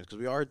global experience, because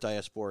we are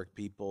diasporic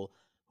people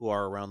who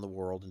are around the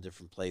world in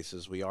different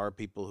places. We are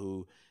people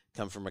who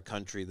come from a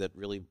country that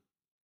really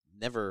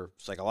never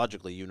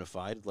psychologically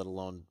unified, let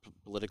alone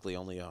politically,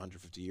 only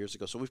 150 years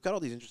ago. So we've got all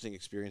these interesting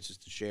experiences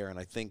to share, and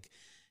I think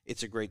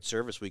it's a great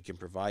service we can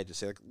provide to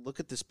say, like, look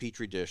at this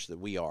petri dish that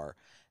we are,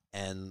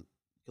 and you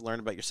can learn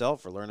about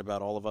yourself or learn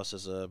about all of us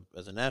as a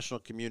national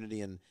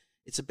community. And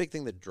it's a big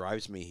thing that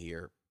drives me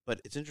here.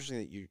 But it's interesting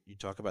that you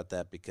talk about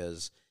that,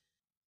 because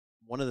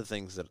one of the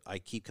things that I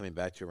keep coming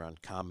back to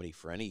around comedy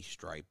for any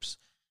stripes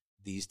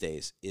these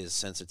days is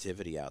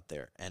sensitivity out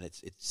there. And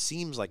it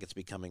seems like it's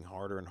becoming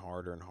harder and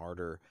harder and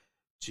harder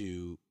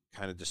to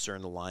kind of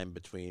discern the line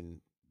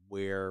between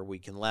where we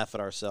can laugh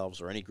at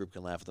ourselves, or any group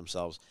can laugh at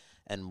themselves,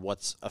 and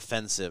what's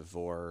offensive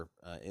or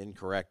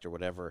incorrect or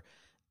whatever.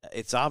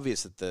 It's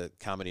obvious that the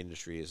comedy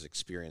industry is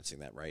experiencing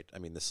that, right? I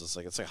mean, it's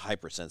like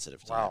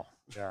hypersensitive time. Wow.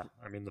 Yeah.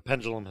 I mean, the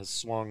pendulum has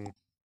swung.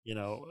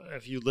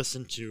 If you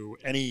listen to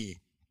any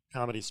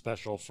comedy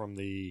special from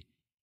the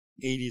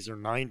 80s or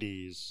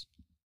 90s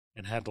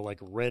and had to like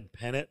red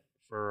pen it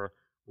for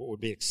what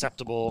would be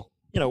acceptable,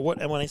 and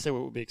when I say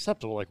what would be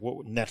acceptable, like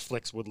what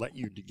Netflix would let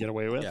you get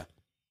away with, it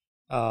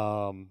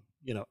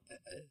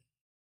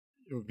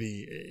would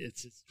be,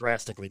 it's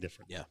drastically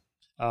different. Yeah.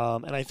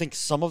 And I think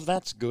some of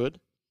that's good.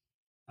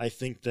 I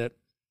think that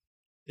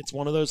it's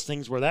one of those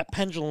things where that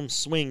pendulum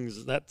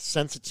swings, that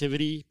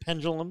sensitivity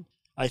pendulum,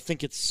 I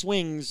think it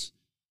swings,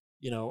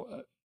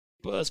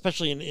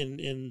 especially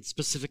in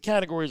specific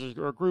categories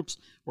or groups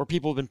where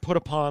people have been put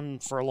upon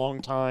for a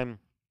long time,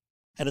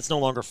 and it's no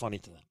longer funny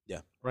to them.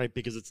 Yeah. Right?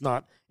 Because it's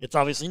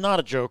obviously not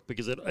a joke,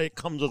 because it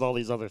comes with all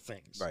these other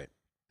things. Right.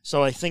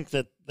 So I think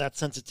that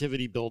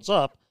sensitivity builds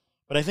up,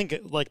 but I think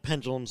like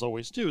pendulums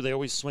always do, they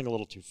always swing a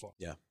little too far.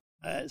 Yeah.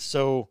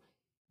 So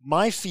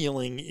my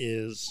feeling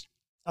is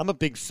I'm a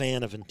big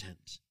fan of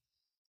intent.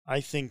 I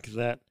think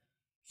that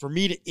for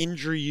me to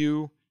injure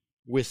you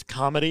with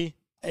comedy,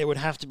 it would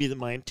have to be that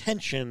my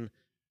intention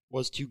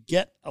was to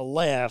get a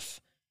laugh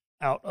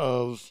out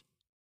of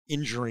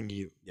injuring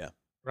you. Yeah.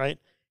 Right?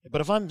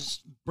 But if I'm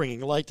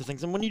bringing light to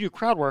things, and when you do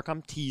crowd work,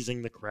 I'm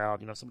teasing the crowd.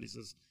 Somebody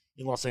says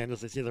in Los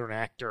Angeles, they say they're an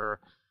actor.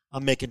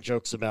 I'm making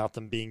jokes about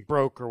them being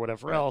broke or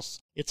whatever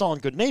else. It's all in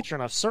good nature,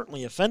 and I've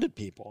certainly offended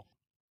people.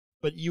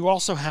 But you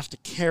also have to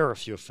care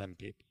if you offend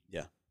people.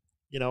 Yeah.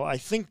 I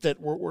think that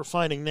what we're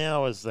finding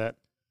now is that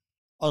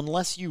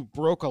unless you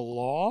broke a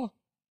law,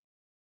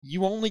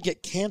 you only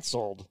get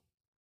canceled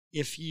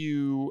if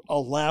you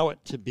allow it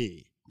to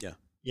be. Yeah.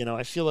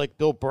 I feel like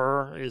Bill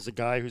Burr is a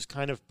guy who's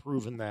kind of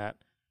proven that,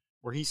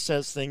 where he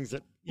says things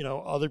that,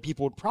 other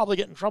people would probably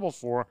get in trouble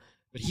for,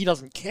 but he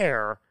doesn't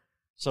care.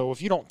 So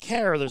if you don't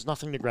care, there's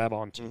nothing to grab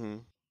onto. Mm-hmm.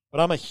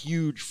 But I'm a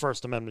huge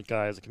First Amendment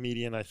guy as a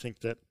comedian. I think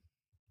that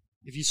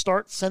if you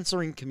start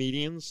censoring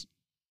comedians,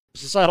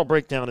 societal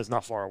breakdown is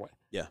not far away.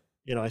 Yeah.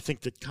 I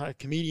think that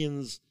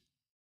comedians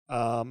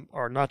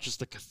are not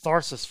just a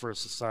catharsis for a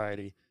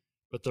society,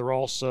 but they're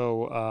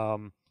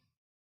also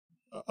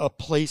a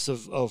place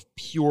of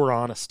pure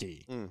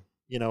honesty.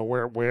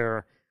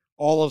 Where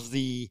all of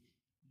the,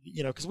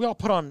 because we all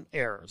put on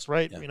airs,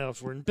 right? Yeah.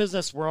 If we're in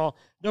business,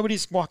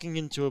 nobody's walking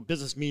into a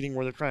business meeting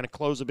where they're trying to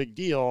close a big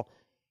deal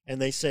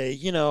and they say,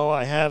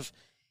 I have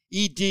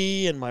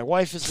ED and my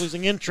wife is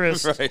losing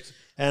interest. Right.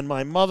 And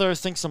my mother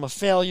thinks I'm a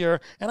failure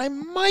and I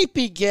might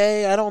be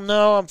gay. I don't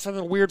know. I'm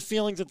having weird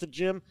feelings at the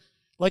gym.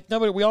 Like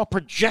we all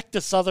project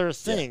this other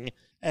thing. Yeah.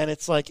 And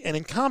it's like, and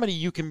in comedy,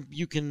 you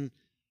can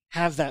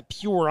have that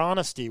pure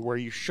honesty where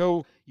you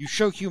show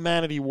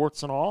humanity,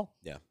 warts and all.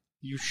 Yeah.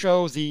 You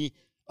show the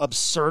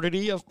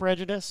absurdity of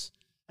prejudice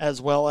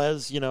as well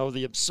as,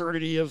 the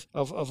absurdity of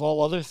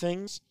all other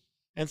things.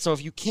 And so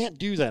if you can't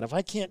do that, if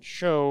I can't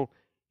show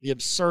the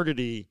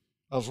absurdity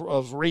of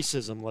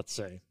racism, let's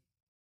say,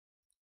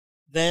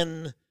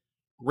 then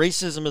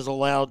racism is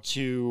allowed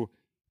to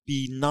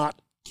be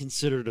not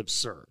considered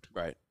absurd.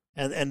 Right.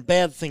 And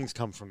bad things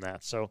come from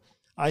that. So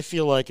I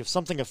feel like if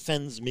something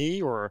offends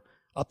me or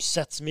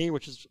upsets me,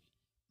 which is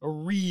a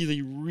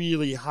really,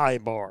 really high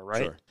bar,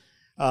 right? Sure.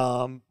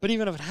 But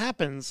even if it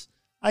happens,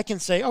 I can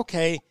say,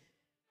 okay,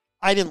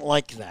 I didn't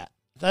like that.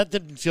 That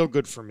didn't feel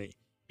good for me.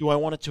 Do I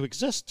want it to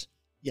exist?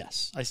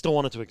 Yes, I still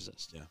want it to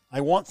exist. Yeah.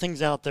 I want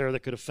things out there that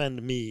could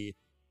offend me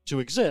to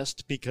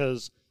exist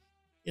because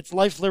it's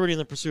life, liberty, and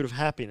the pursuit of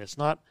happiness,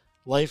 not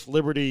life,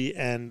 liberty,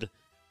 and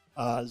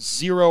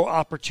zero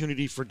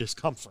opportunity for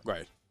discomfort.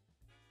 Right.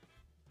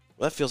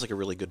 Well, that feels like a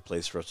really good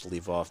place for us to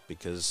leave off,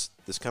 because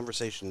this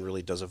conversation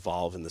really does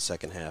evolve in the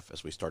second half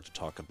as we start to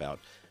talk about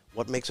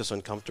what makes us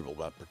uncomfortable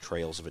about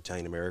portrayals of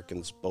Italian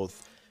Americans,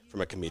 both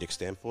from a comedic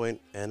standpoint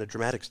and a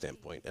dramatic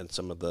standpoint, and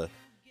some of the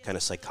kind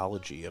of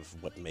psychology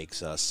of what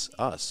makes us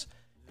us.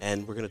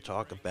 And we're going to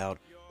talk about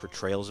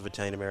portrayals of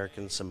Italian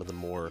Americans, some of the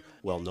more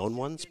well-known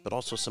ones, but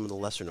also some of the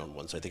lesser-known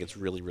ones. I think it's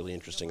really, really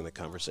interesting, and the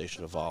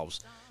conversation evolves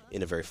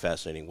in a very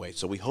fascinating way.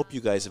 So we hope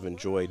you guys have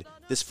enjoyed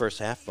this first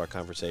half of our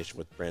conversation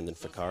with Brandon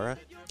Ficarra,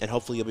 and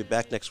hopefully you'll be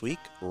back next week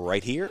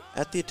right here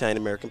at the Italian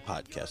American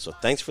Podcast. So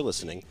thanks for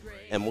listening,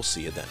 and we'll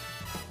see you then.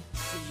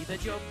 See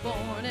that you're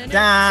born in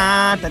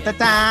Da, da, Italian.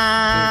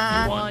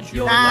 da, If you da. want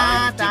your Da,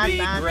 life to da, be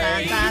da,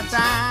 great, da,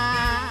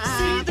 da,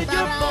 see that da,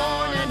 you're da.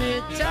 born an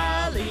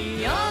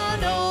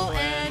Italiano,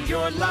 and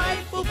your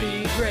life will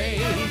be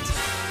great.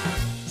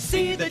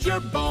 See that you're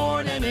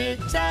born an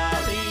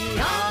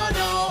Italiano.